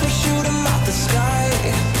clouds, we'll shoot 'em out the sky.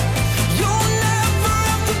 You'll never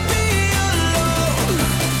have to be alone.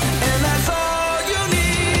 And that's all you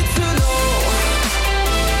need to know.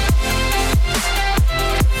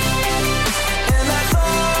 And that's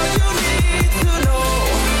all you need to know.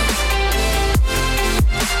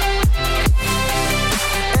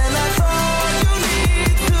 And that's all you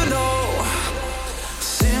need to know.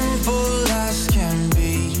 Simple as can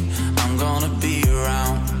be, I'm gonna be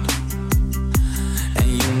around. And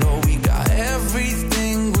you know we got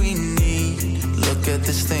everything we need. Look at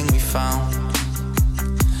this thing we found.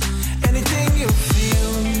 Anything you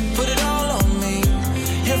feel, put it all on me.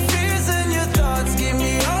 Your fears and your thoughts, give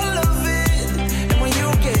me all of it. And when you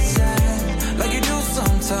get sad, like you do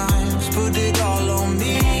sometimes, put it all on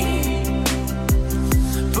me.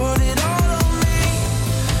 Put it all on me.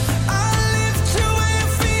 I'll lift you when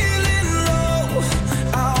you're feeling low.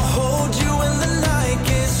 I'll hold you when the night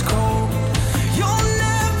gets cold. You'll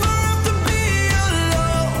never have to be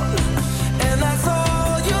alone. And that's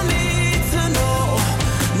all you need to know.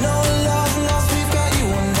 No love lost, we've got you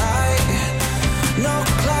and I. No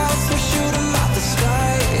clouds, we'll shoot 'em out the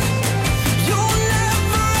sky. You'll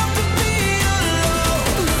never have to be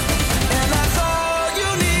alone. And that's all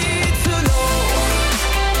you need to know.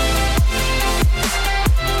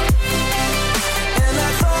 And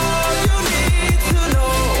that's all you need to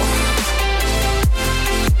know.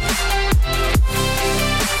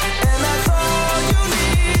 And that's all you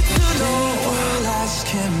need to know. Simple as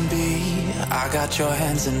can be, I got your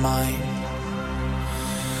hands in mine.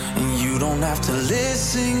 And you don't have to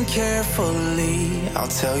listen carefully,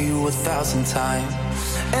 I'll tell you 1,000 times.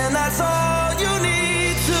 And that's all you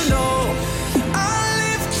need to know. I'll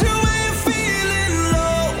lift you when you're feeling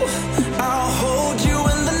low. I'll hold you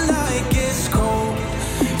when the night gets cold.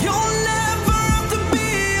 You'll never have to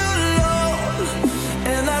be alone.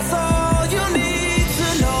 And that's all you need to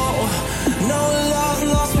know. No love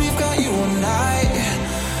lost, we've got you and I.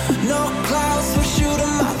 No clouds, we'll shoot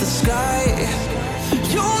 'em out the sky.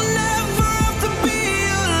 You'll never have to be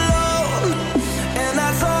alone. And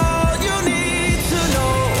that's all you need to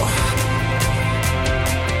know.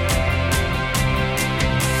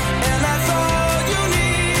 And that's all you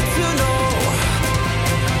need to know.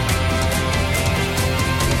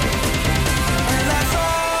 And that's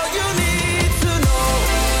all you need to know.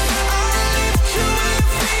 I'll lift you when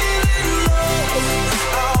you're feeling low.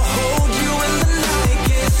 I'll hold you when the night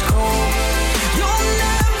gets cold. You'll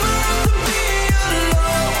never have to be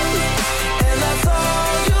alone. And that's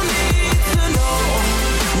all you need to know.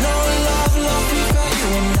 No love lost, we've got you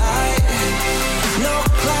and I. No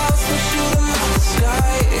clouds, we'll shoot 'em out the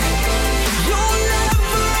sky. You'll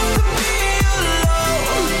never have to be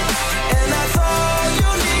alone. And that's all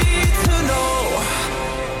you need to know.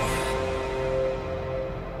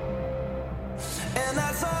 And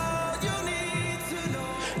that's all you need to know.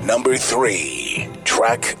 Number 3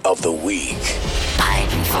 track of the week. I've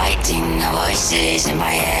been fighting the voices in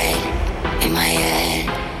my head, in my head.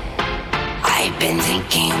 I've been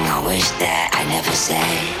thinking, I wish that I never say,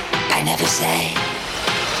 I never say.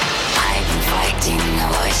 I've been fighting the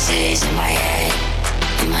voices in my head,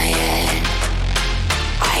 in my head.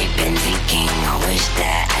 I've been thinking, I wish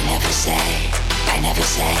that I never say, I never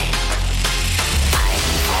say. I've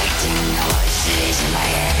been fighting the voices in my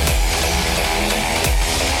head.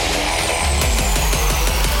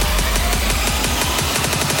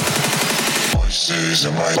 Voices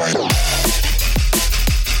in my mind.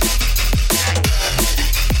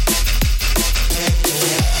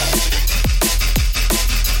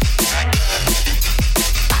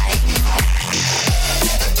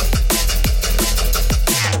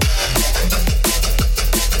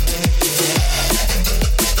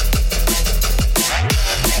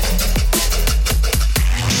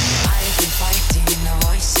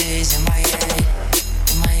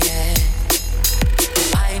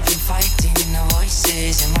 I've been fighting the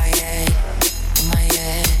voices in my head, in my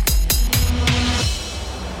head.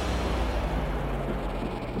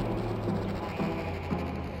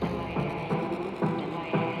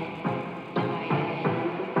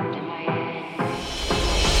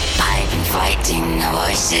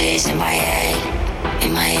 voices in my head,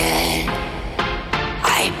 in my head.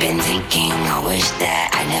 I've been thinking, I wish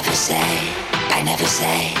that I never say, I never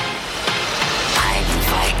say. I've been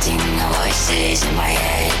fighting the voices in my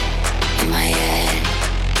head, in my head.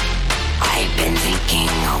 I've been thinking,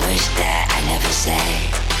 I wish that I never say,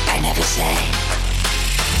 I never say.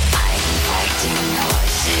 I've been fighting the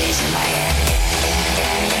voices in my head.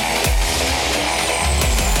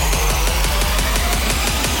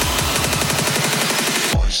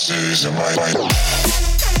 Voices in my mind.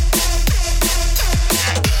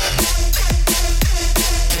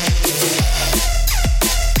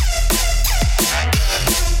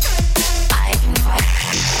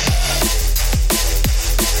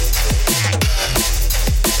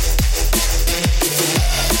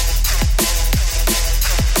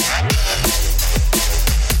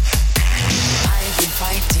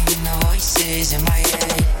 In my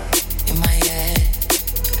head, in my head.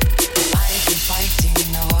 I've been fighting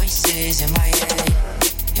the voices in my head,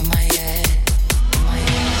 in my head, in my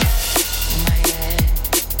head, in my head,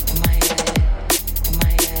 in my head, in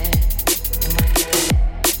my head, in my head,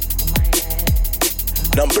 in my head.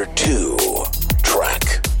 Number 2, track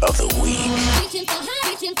of the week. Reaching for high,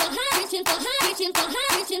 reaching for high, reaching for high, reaching for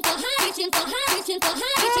high, reaching for high, reaching for high, reaching for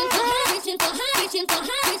high, reaching for high, reaching for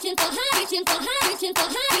high, reaching for high, reaching for high, reaching for high, reaching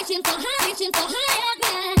for high, reaching for high, reaching for high.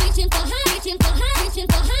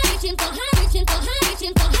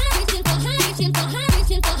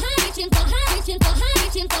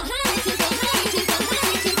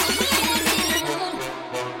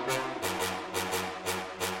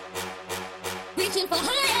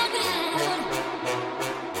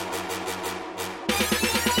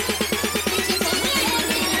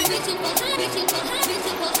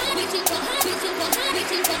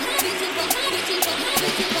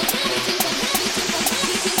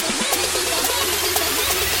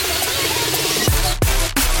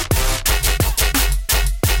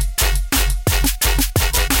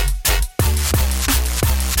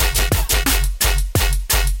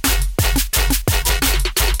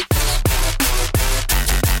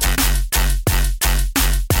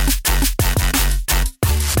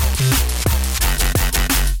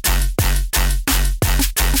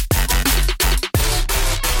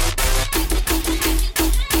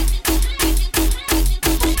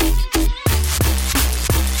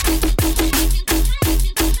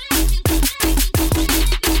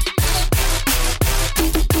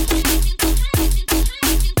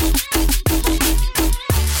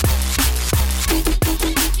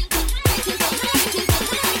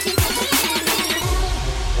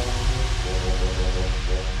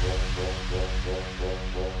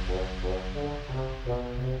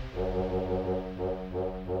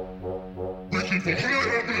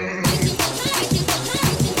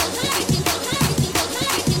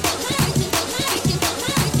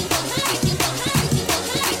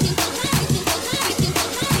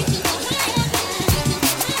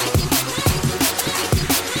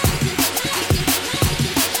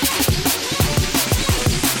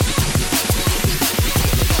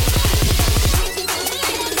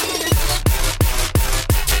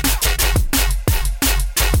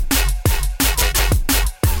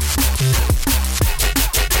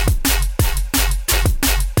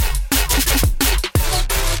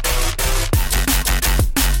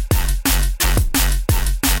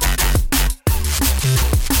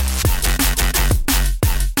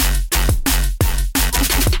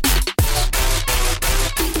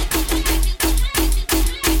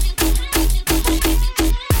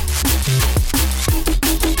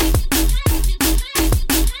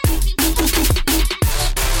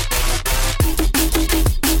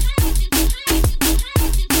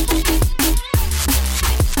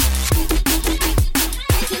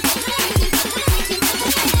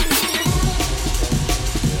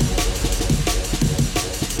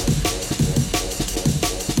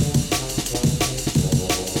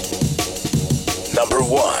 Number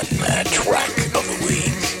 1, track of the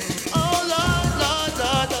week. Oh Lord, Lord,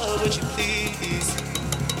 Lord, Lord, would you please?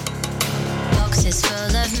 Boxes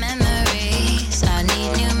full of memories. I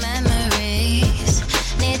need new memories.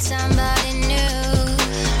 Need somebody new.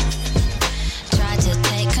 Tried to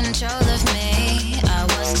take control of me. I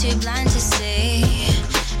was too blind to see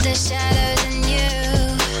the shadows in you.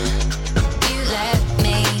 You let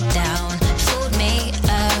me down, fooled me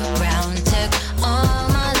around, took all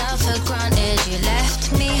my love for granted. You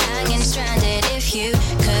left me hanging stranded. If you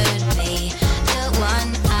could be the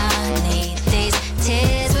one I need, these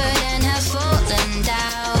tears wouldn't have fallen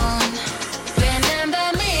down. Remember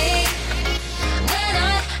me when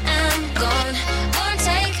I am gone, won't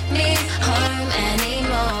take me home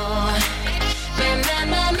anymore.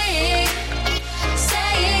 Remember me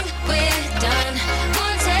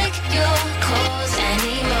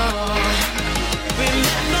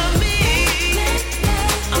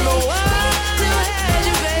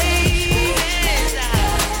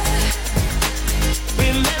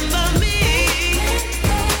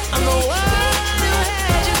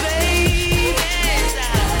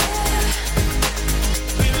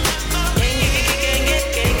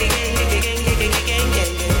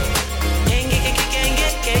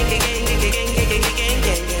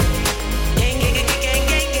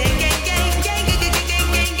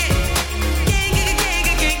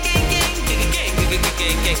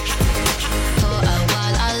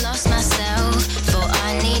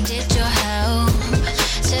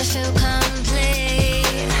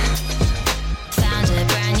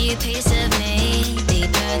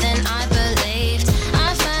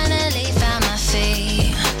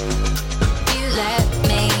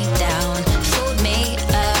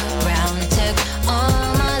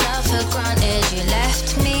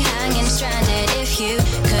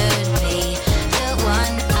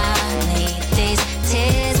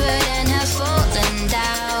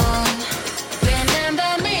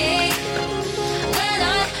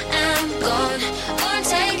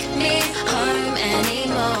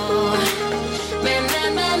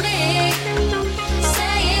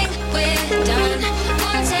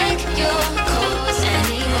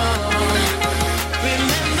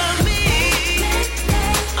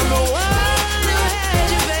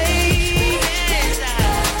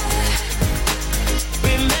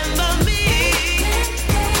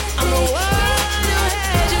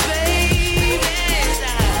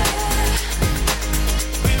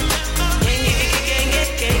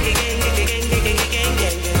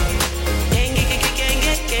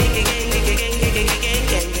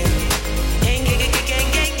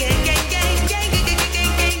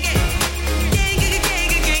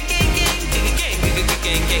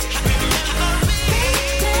gang, gang.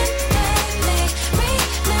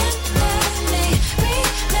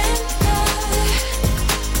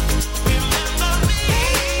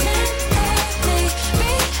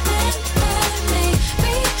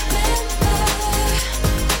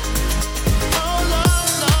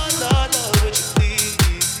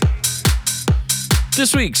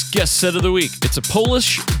 This week's guest set of the week, it's a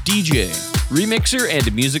Polish DJ, remixer,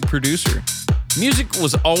 and music producer. Music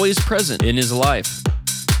was always present in his life.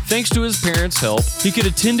 Thanks to his parents' help, he could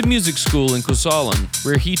attend music school in Koszalin,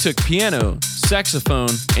 where he took piano, saxophone,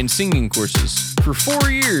 and singing courses. For 4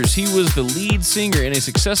 years, he was the lead singer in a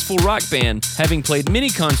successful rock band, having played many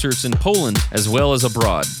concerts in Poland as well as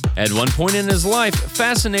abroad. At one point in his life,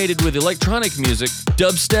 fascinated with electronic music,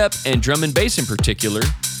 dubstep, and drum and bass in particular,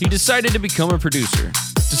 he decided to become a producer.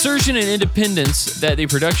 Desertion and independence that the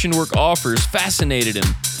production work offers fascinated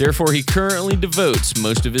him. Therefore, he currently devotes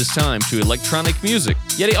most of his time to electronic music,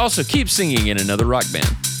 yet he also keeps singing in another rock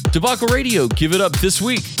band. Debacle Radio give it up this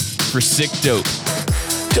week for Sick Dope.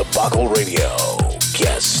 Debacle Radio,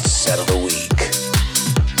 guest set of the week.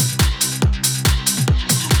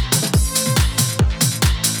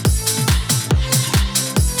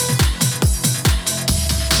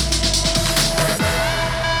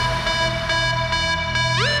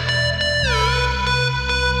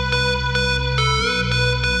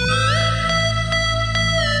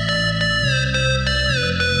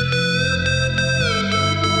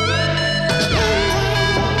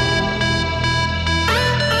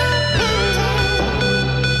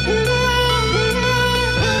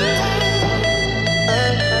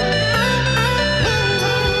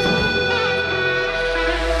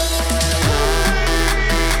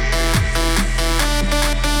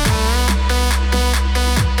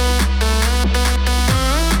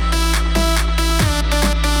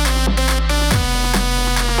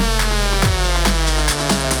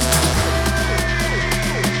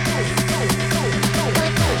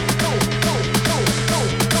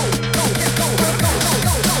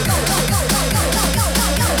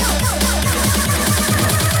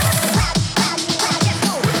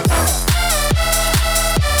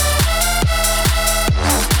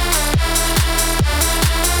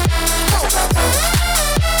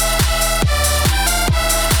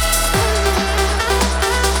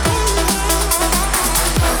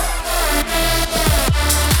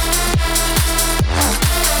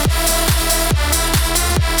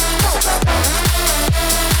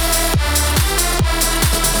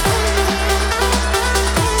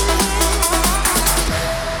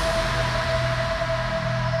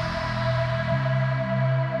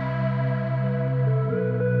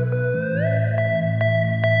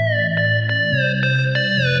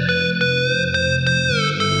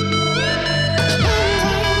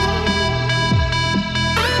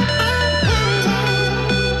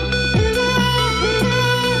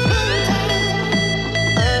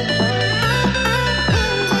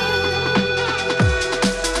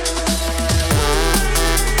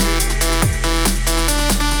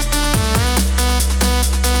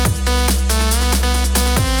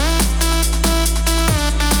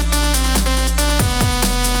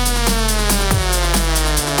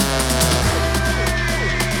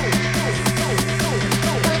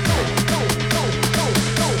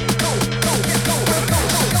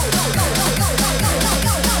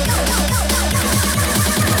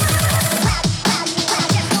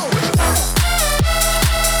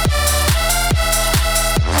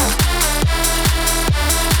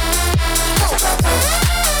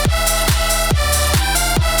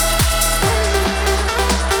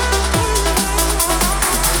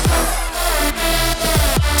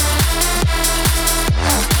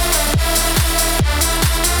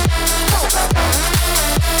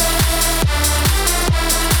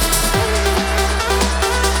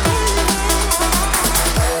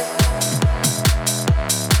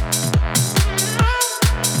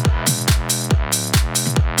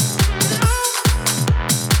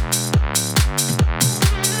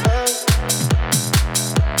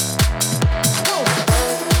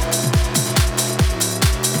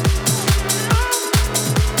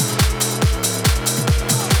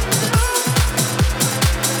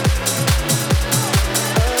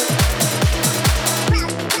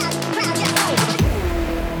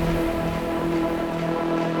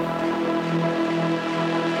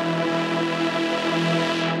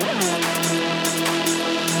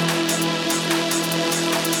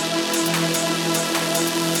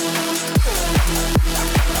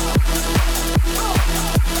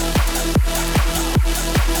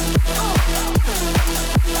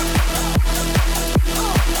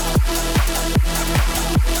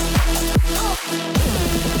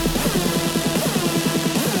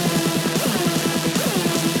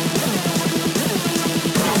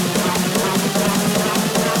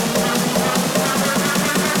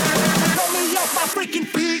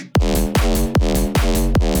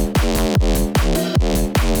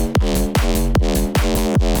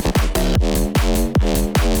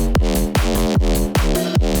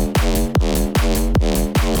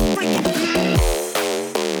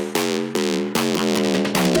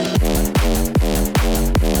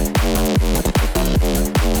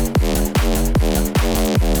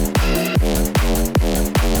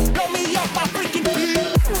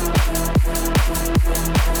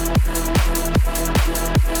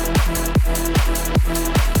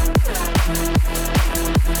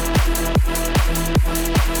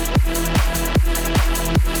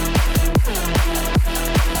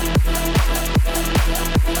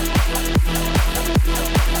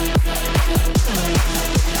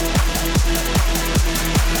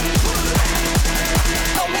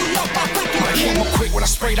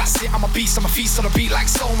 spray, that's it. I'm a beast, I'm a feast on the beat like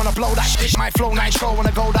soul. When I blow that shit, my flow nitro. When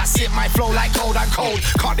I go, that's it. My flow like gold, I'm cold.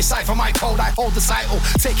 Can't decipher my code, I hold the title.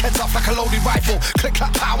 Take heads off like a loaded rifle. Click,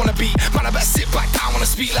 clap, pow on the beat. Man, I better sit back down on the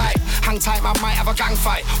speed like. Hang tight, man, might have a gang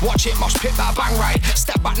fight. Watch it, mosh pit, that bang right.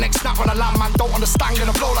 Step back, next snap on a land, man. Don't understand,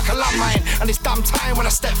 gonna blow like a landmine. And it's damn time when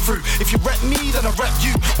I step through. If you rep me, then I rep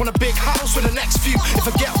you. Want a big house with the next few. If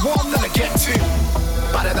I get one, then I get two.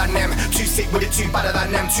 Better than them, too sick with it, too better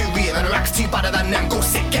than them, too real and racks, too better than them. Go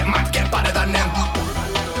sick, get mad, get better than them.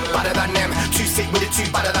 Better than them, too sick with it, too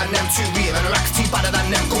better than them, too real and racks, too better than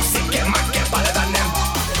them. Go sick, get mad, get better than them.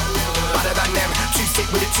 Better than them, too sick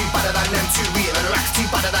with it, too better than them, too real and racks, too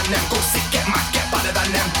better than them. Go sick, get mad, get better than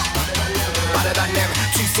them. Better than them,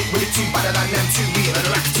 too sick with it, too better than them, too real and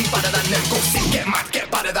racks, too better than them. Go sick, get mad,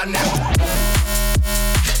 get better than them.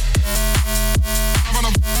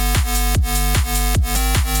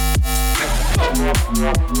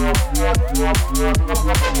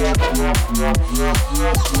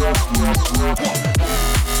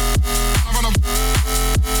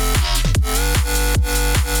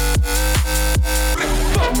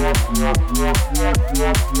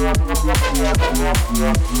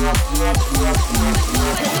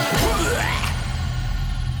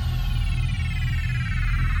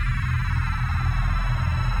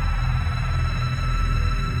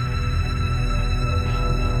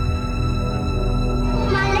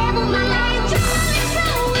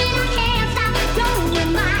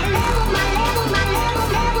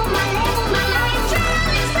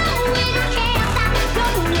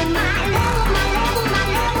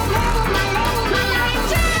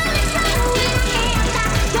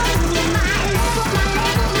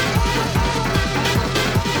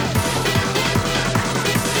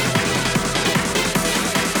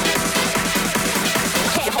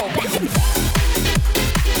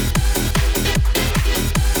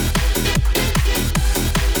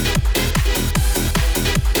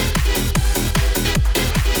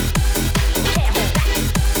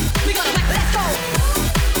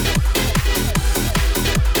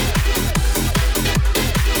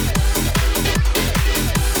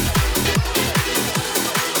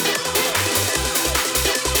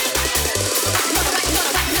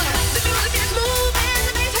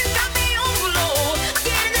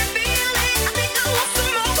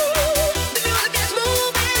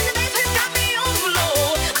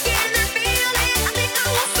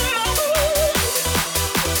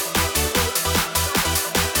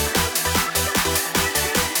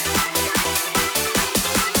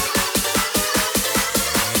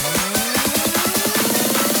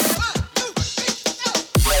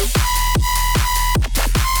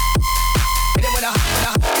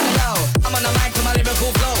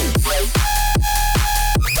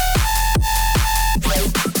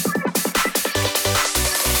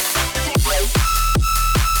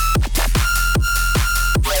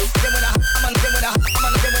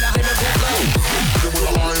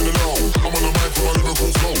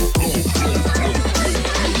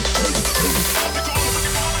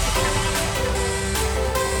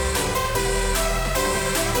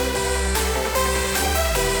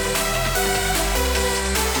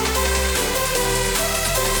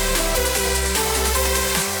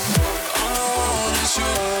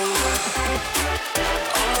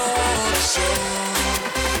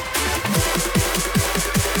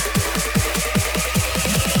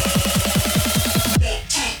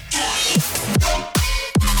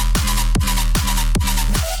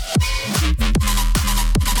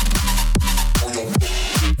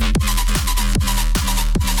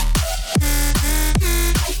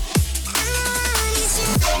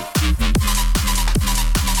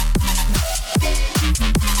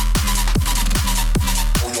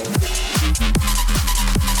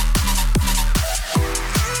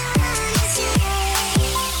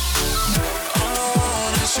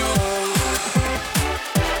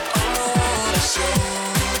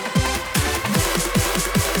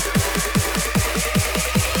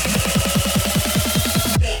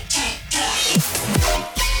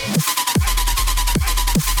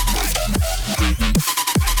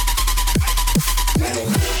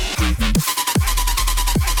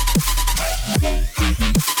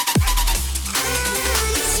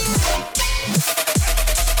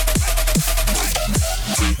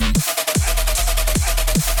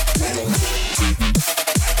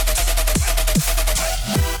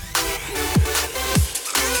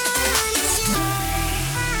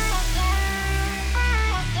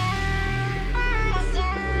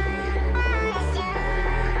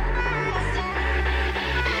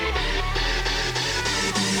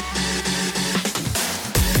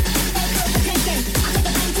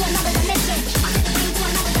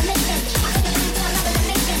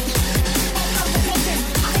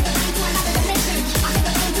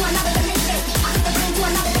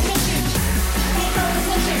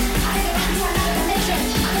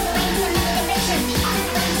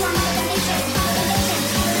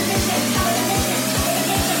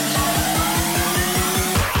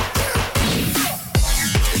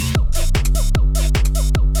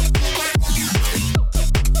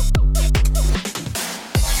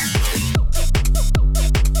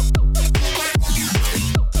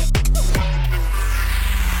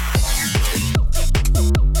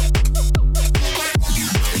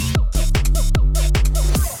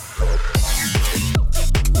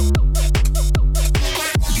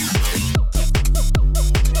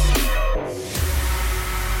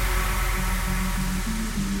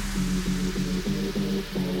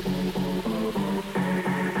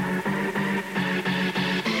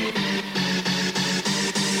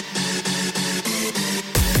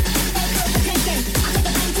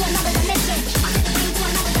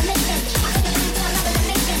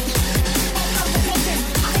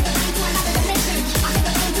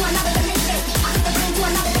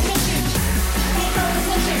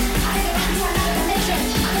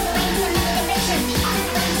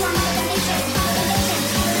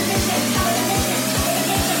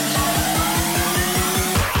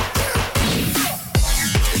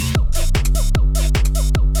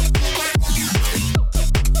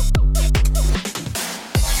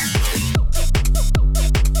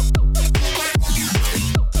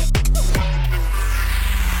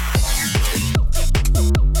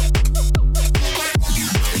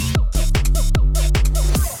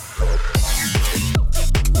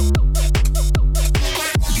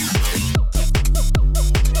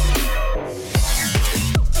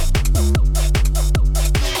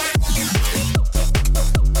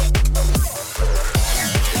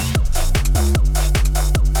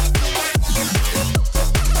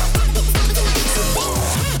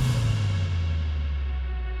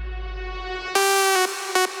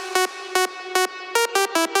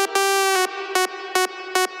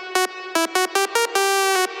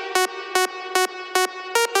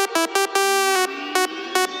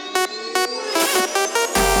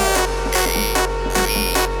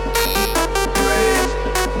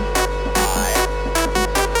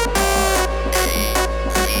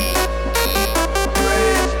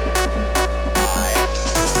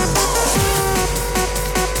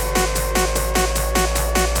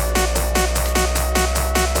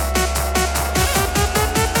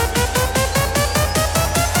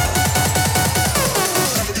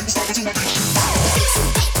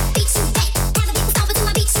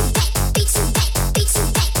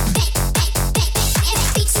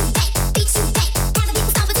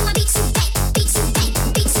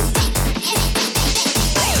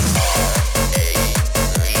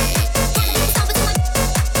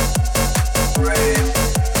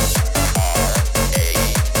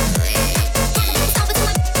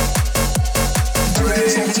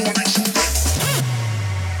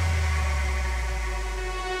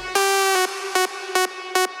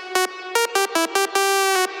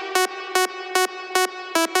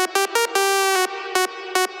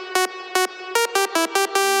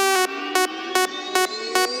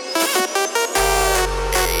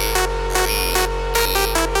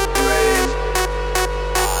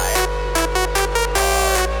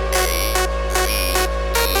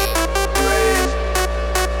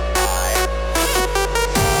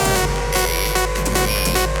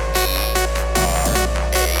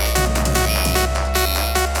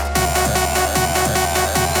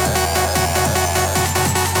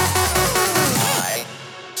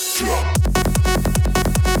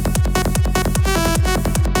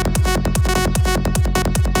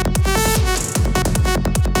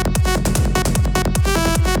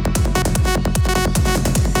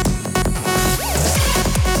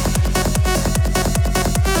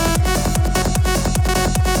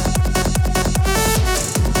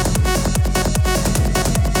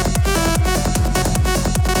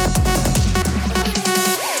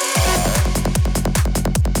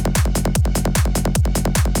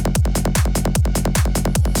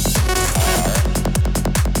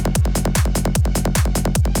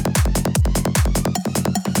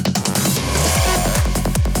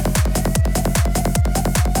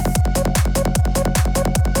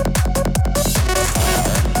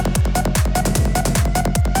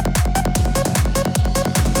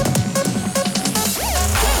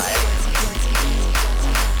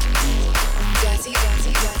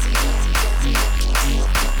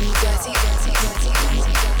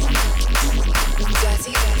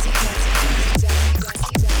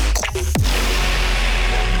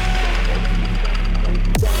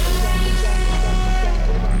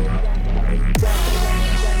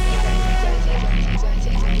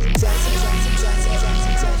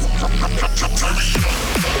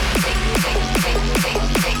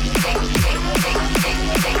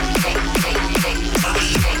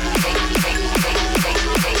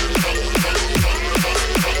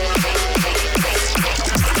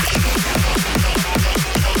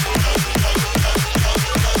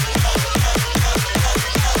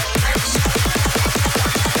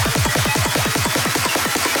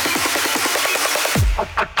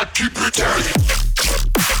 Dirty.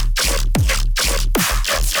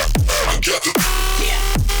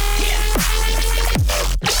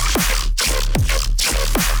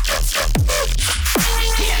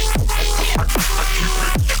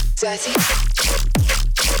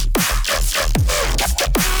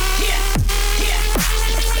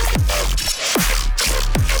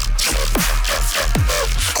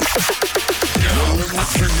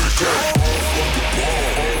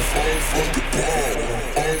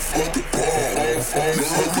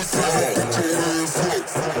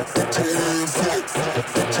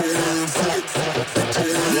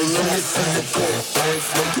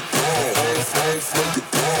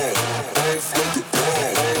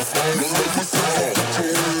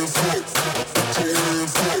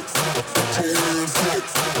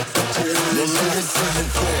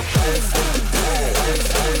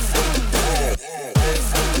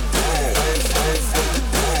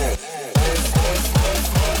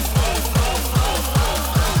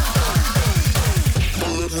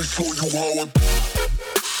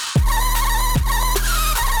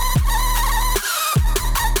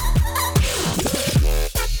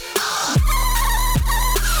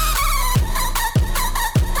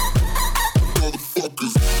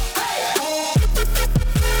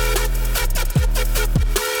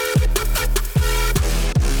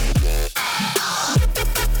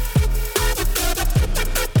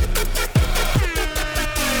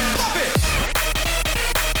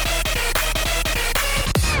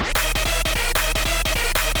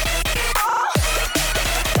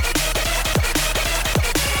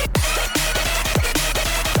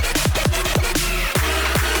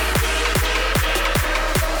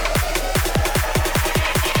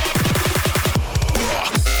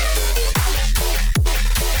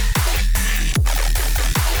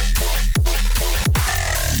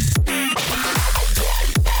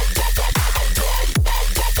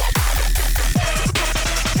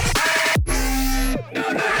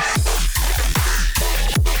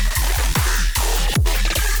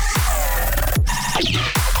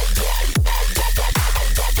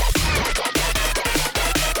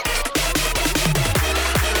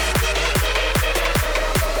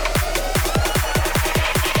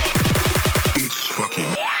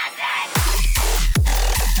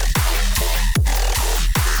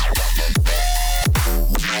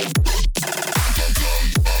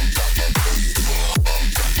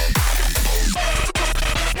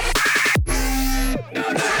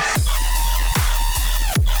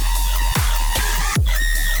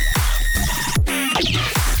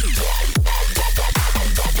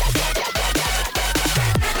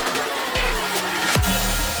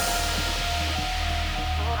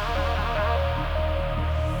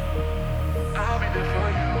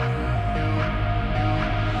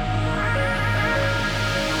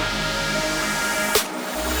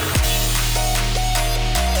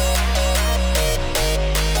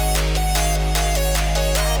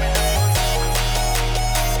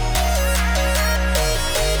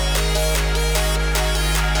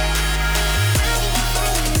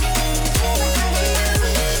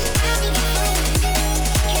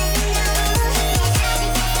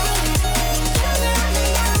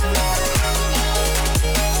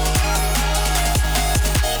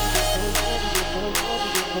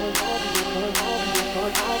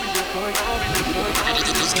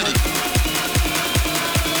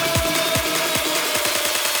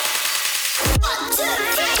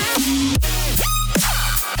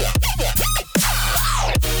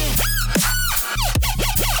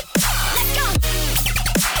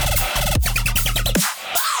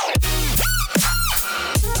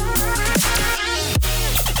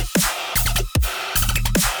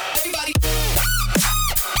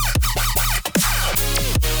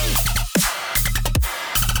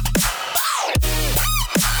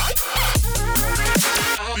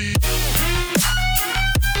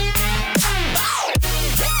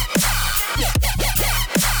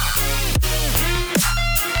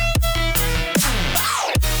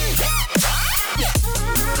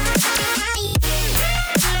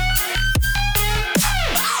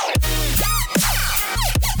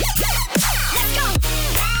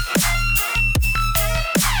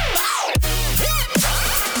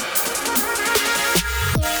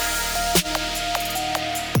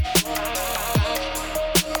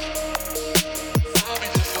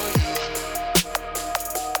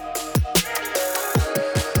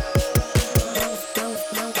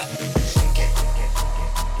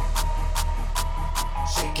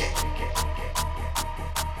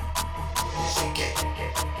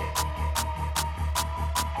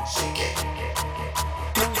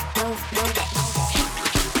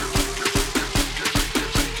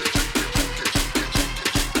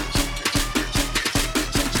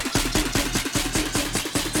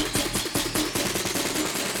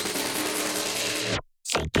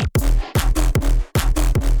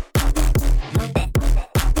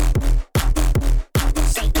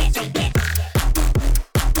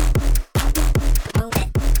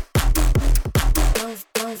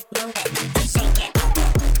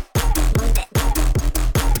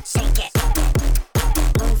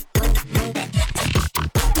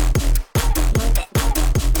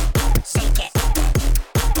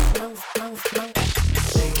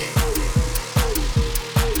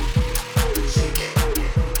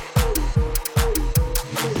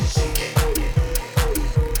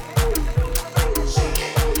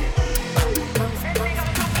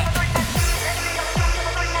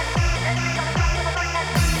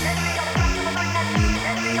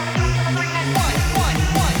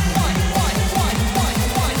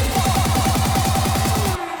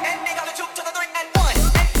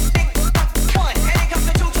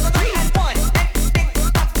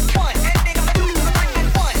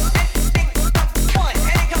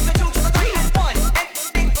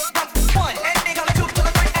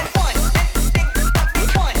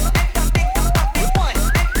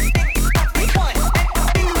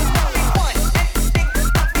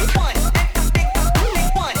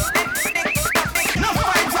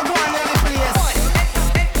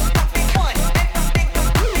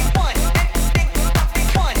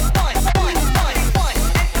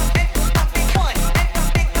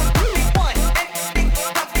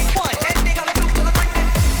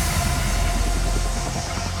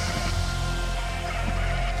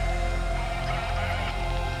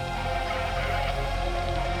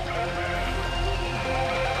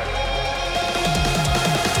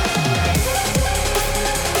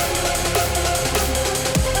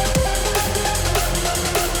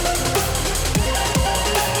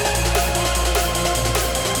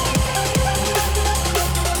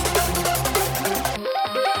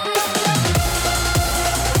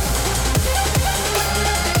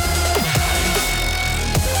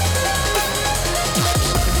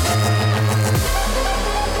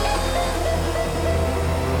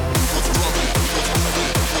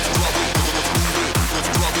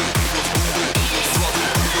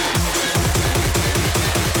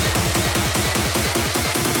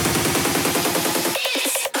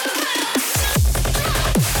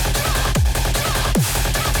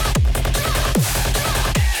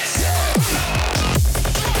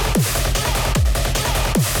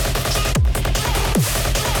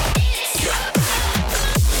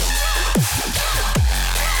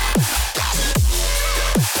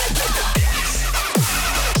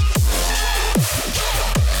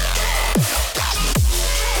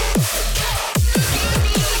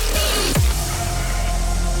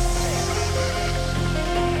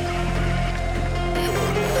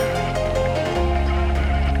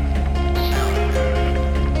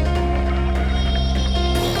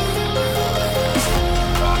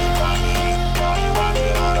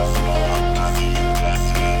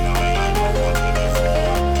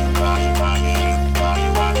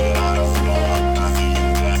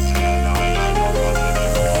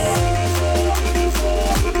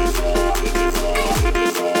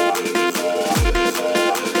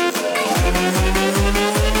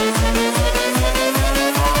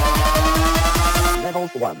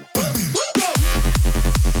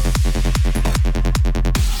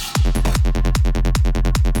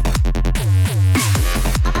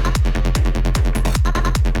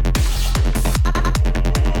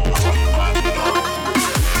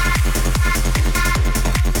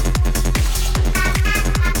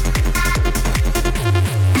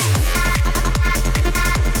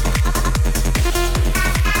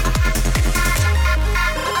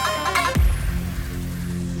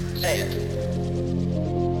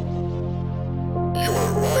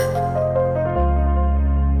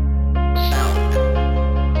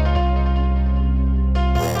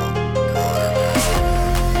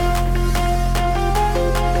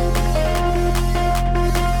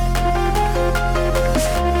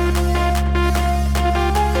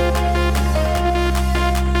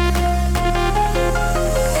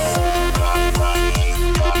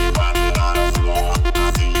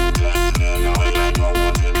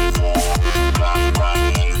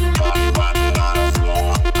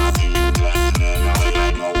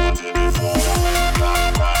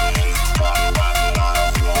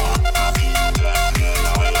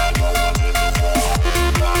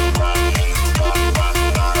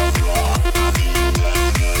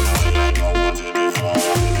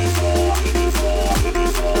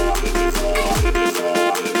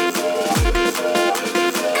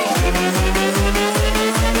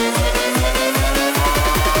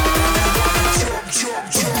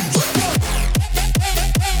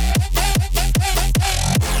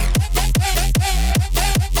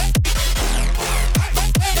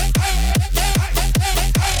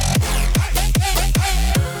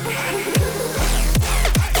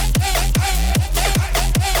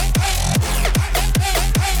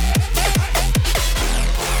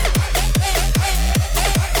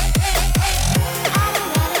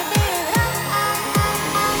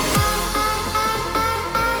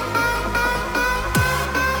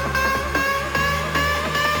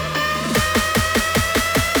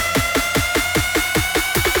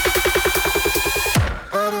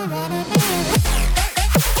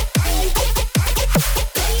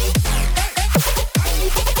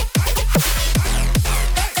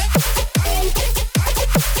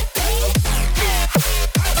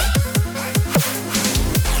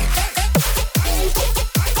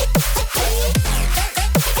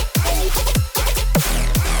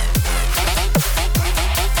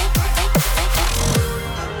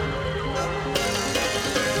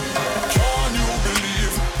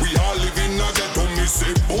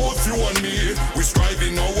 both you and me. We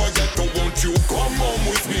striving our ghetto, won't you come home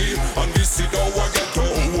with me and visit our ghetto?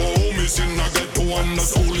 Home is in a ghetto and the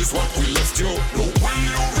soul is what we left you. Look, will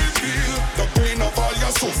you reveal the pain of all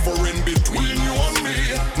your suffering between you and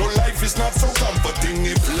me? No, life is not so comforting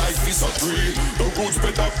if life is a tree. The roots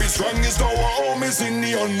better be strong, is our home is in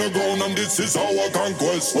the underground and this is our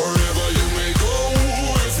conquest. Wherever you may go,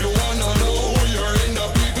 if you wanna know, you're in the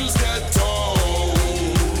people's ghetto.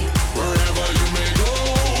 Wherever you may go,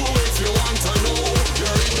 if you want to know,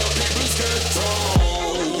 you're in the people's ghetto.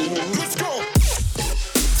 Let's go.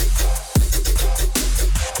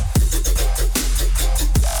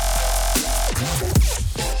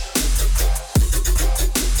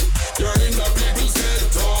 You're in the people's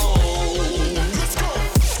ghetto. Let's go.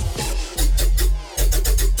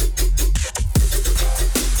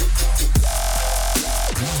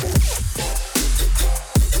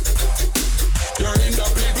 You're in the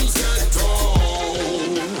people's ghetto.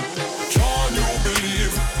 Can you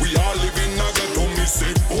believe we all live in a ghetto? Me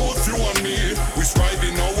say both you and me. We strive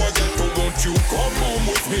in our ghetto. Won't you come home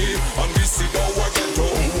with me and visit our ghetto?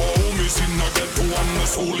 Home is in a ghetto and the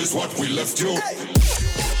soul is what we left you.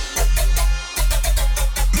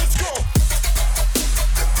 Let's go.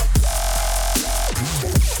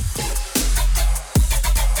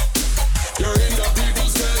 You're in the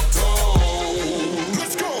people's ghetto.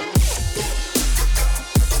 Let's go.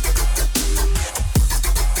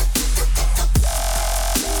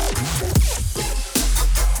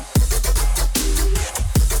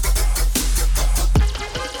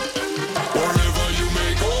 Wherever you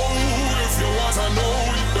may go, if you want to know,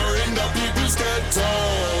 you're in the people's ghetto.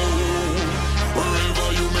 Wherever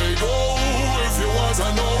you may go, if you want to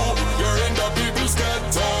know, you're in the people's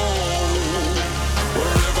ghetto.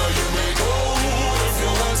 Wherever you may go, if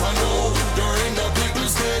you want to know, you're in the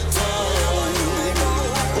people's ghetto.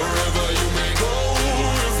 Wherever you may go,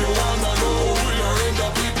 if you want to know, you're in the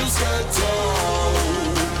people's ghetto.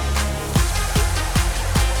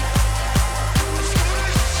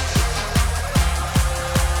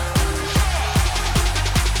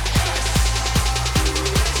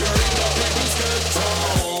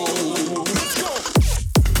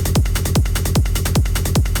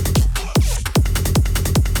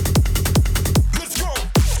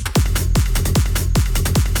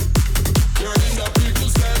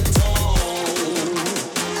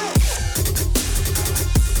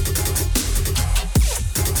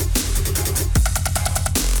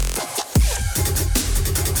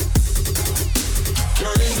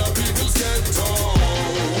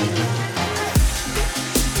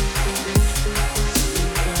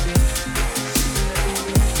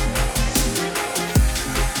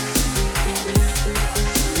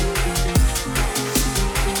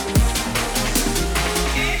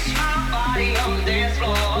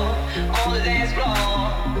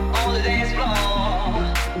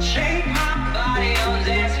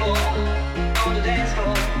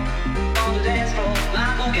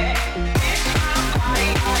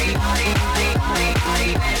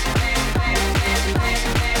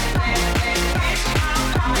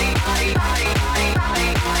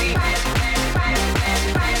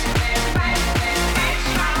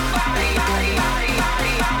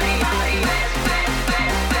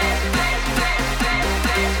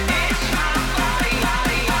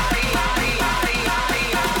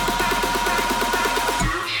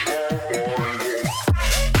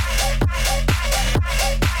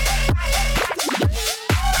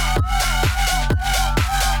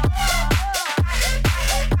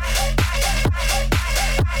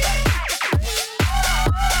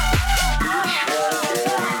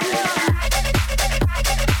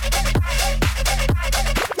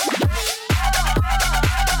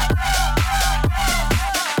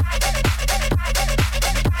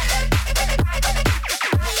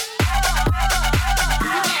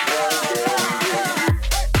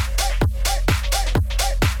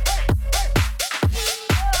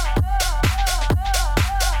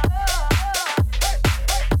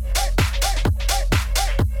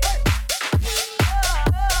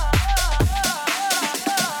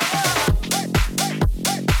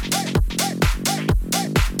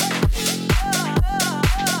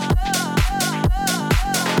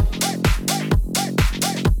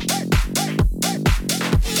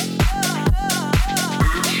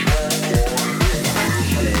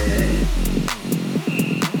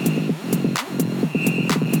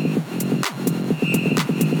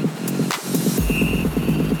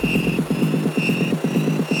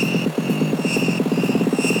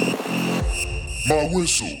 My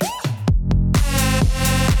whistle.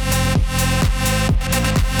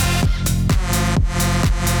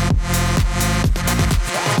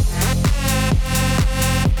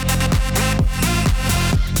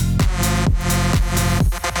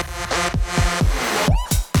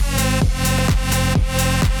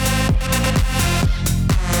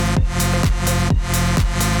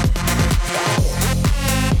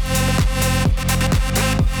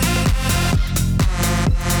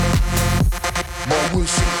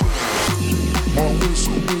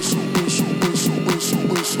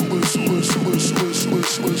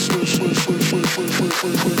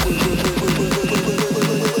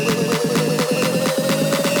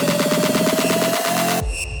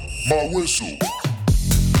 whistle.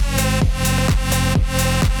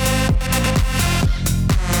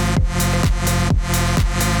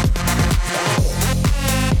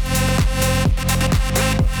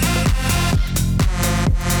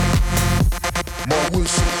 My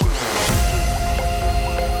whistle.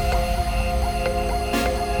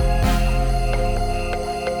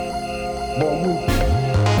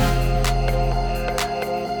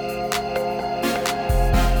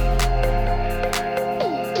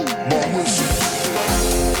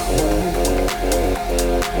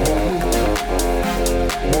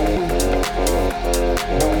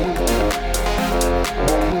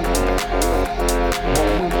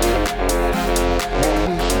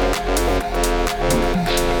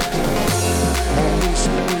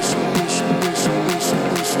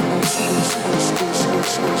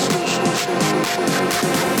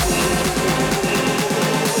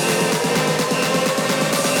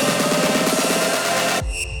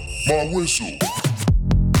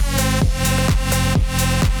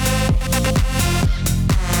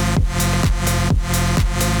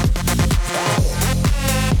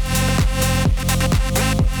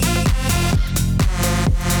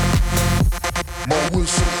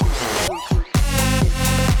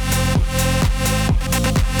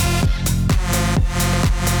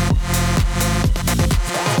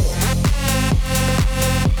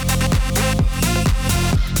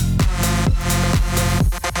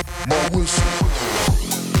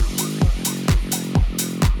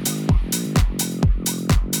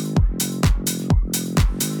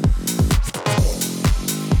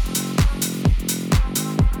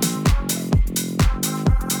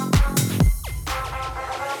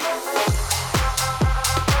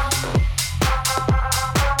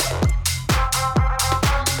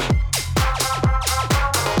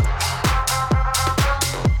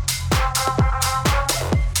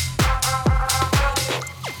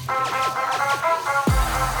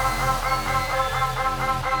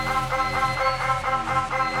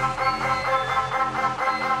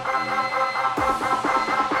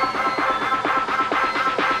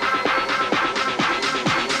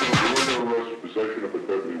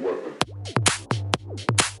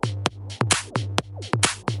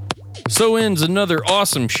 So ends another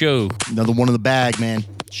awesome show. Another one in the bag, man.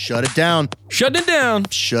 Shut it down. Shutting it down.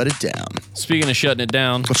 Shut it down. Speaking of shutting it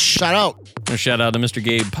down. Well, shout out. A shout out to Mr.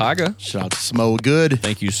 Gabe Paga. Shout out to Samoa Good.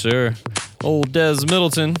 Thank you, sir. Old Des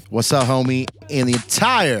Middleton. What's up, homie? And the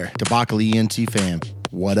entire Debacle ENT fam.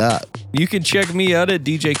 What up? You can check me out at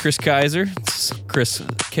DJ Chris Kaiser. It's Chris,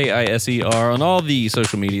 K-I-S-E-R, on all the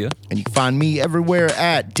social media. And you can find me everywhere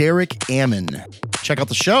at Derek Ammon. Check out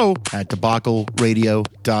the show at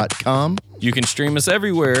debacleradio.com. You can stream us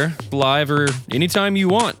everywhere, live or anytime you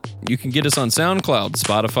want. You can get us on SoundCloud,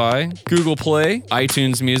 Spotify, Google Play,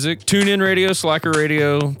 iTunes Music, TuneIn Radio, Slacker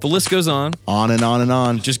Radio. The list goes on. On and on and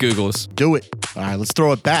on. Just Google us. Do it. All right, let's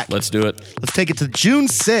throw it back. Let's do it. Let's take it to June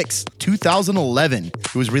 6th, 2011.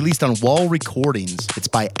 It was released on Wall Recordings. It's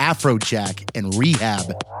by Afrojack and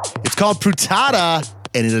Rehab. It's called Prutada,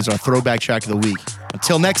 and it is our throwback track of the week.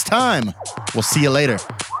 Until next time, we'll see you later.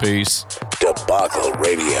 Peace. Debacle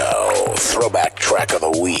Radio, throwback track of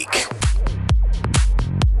the week.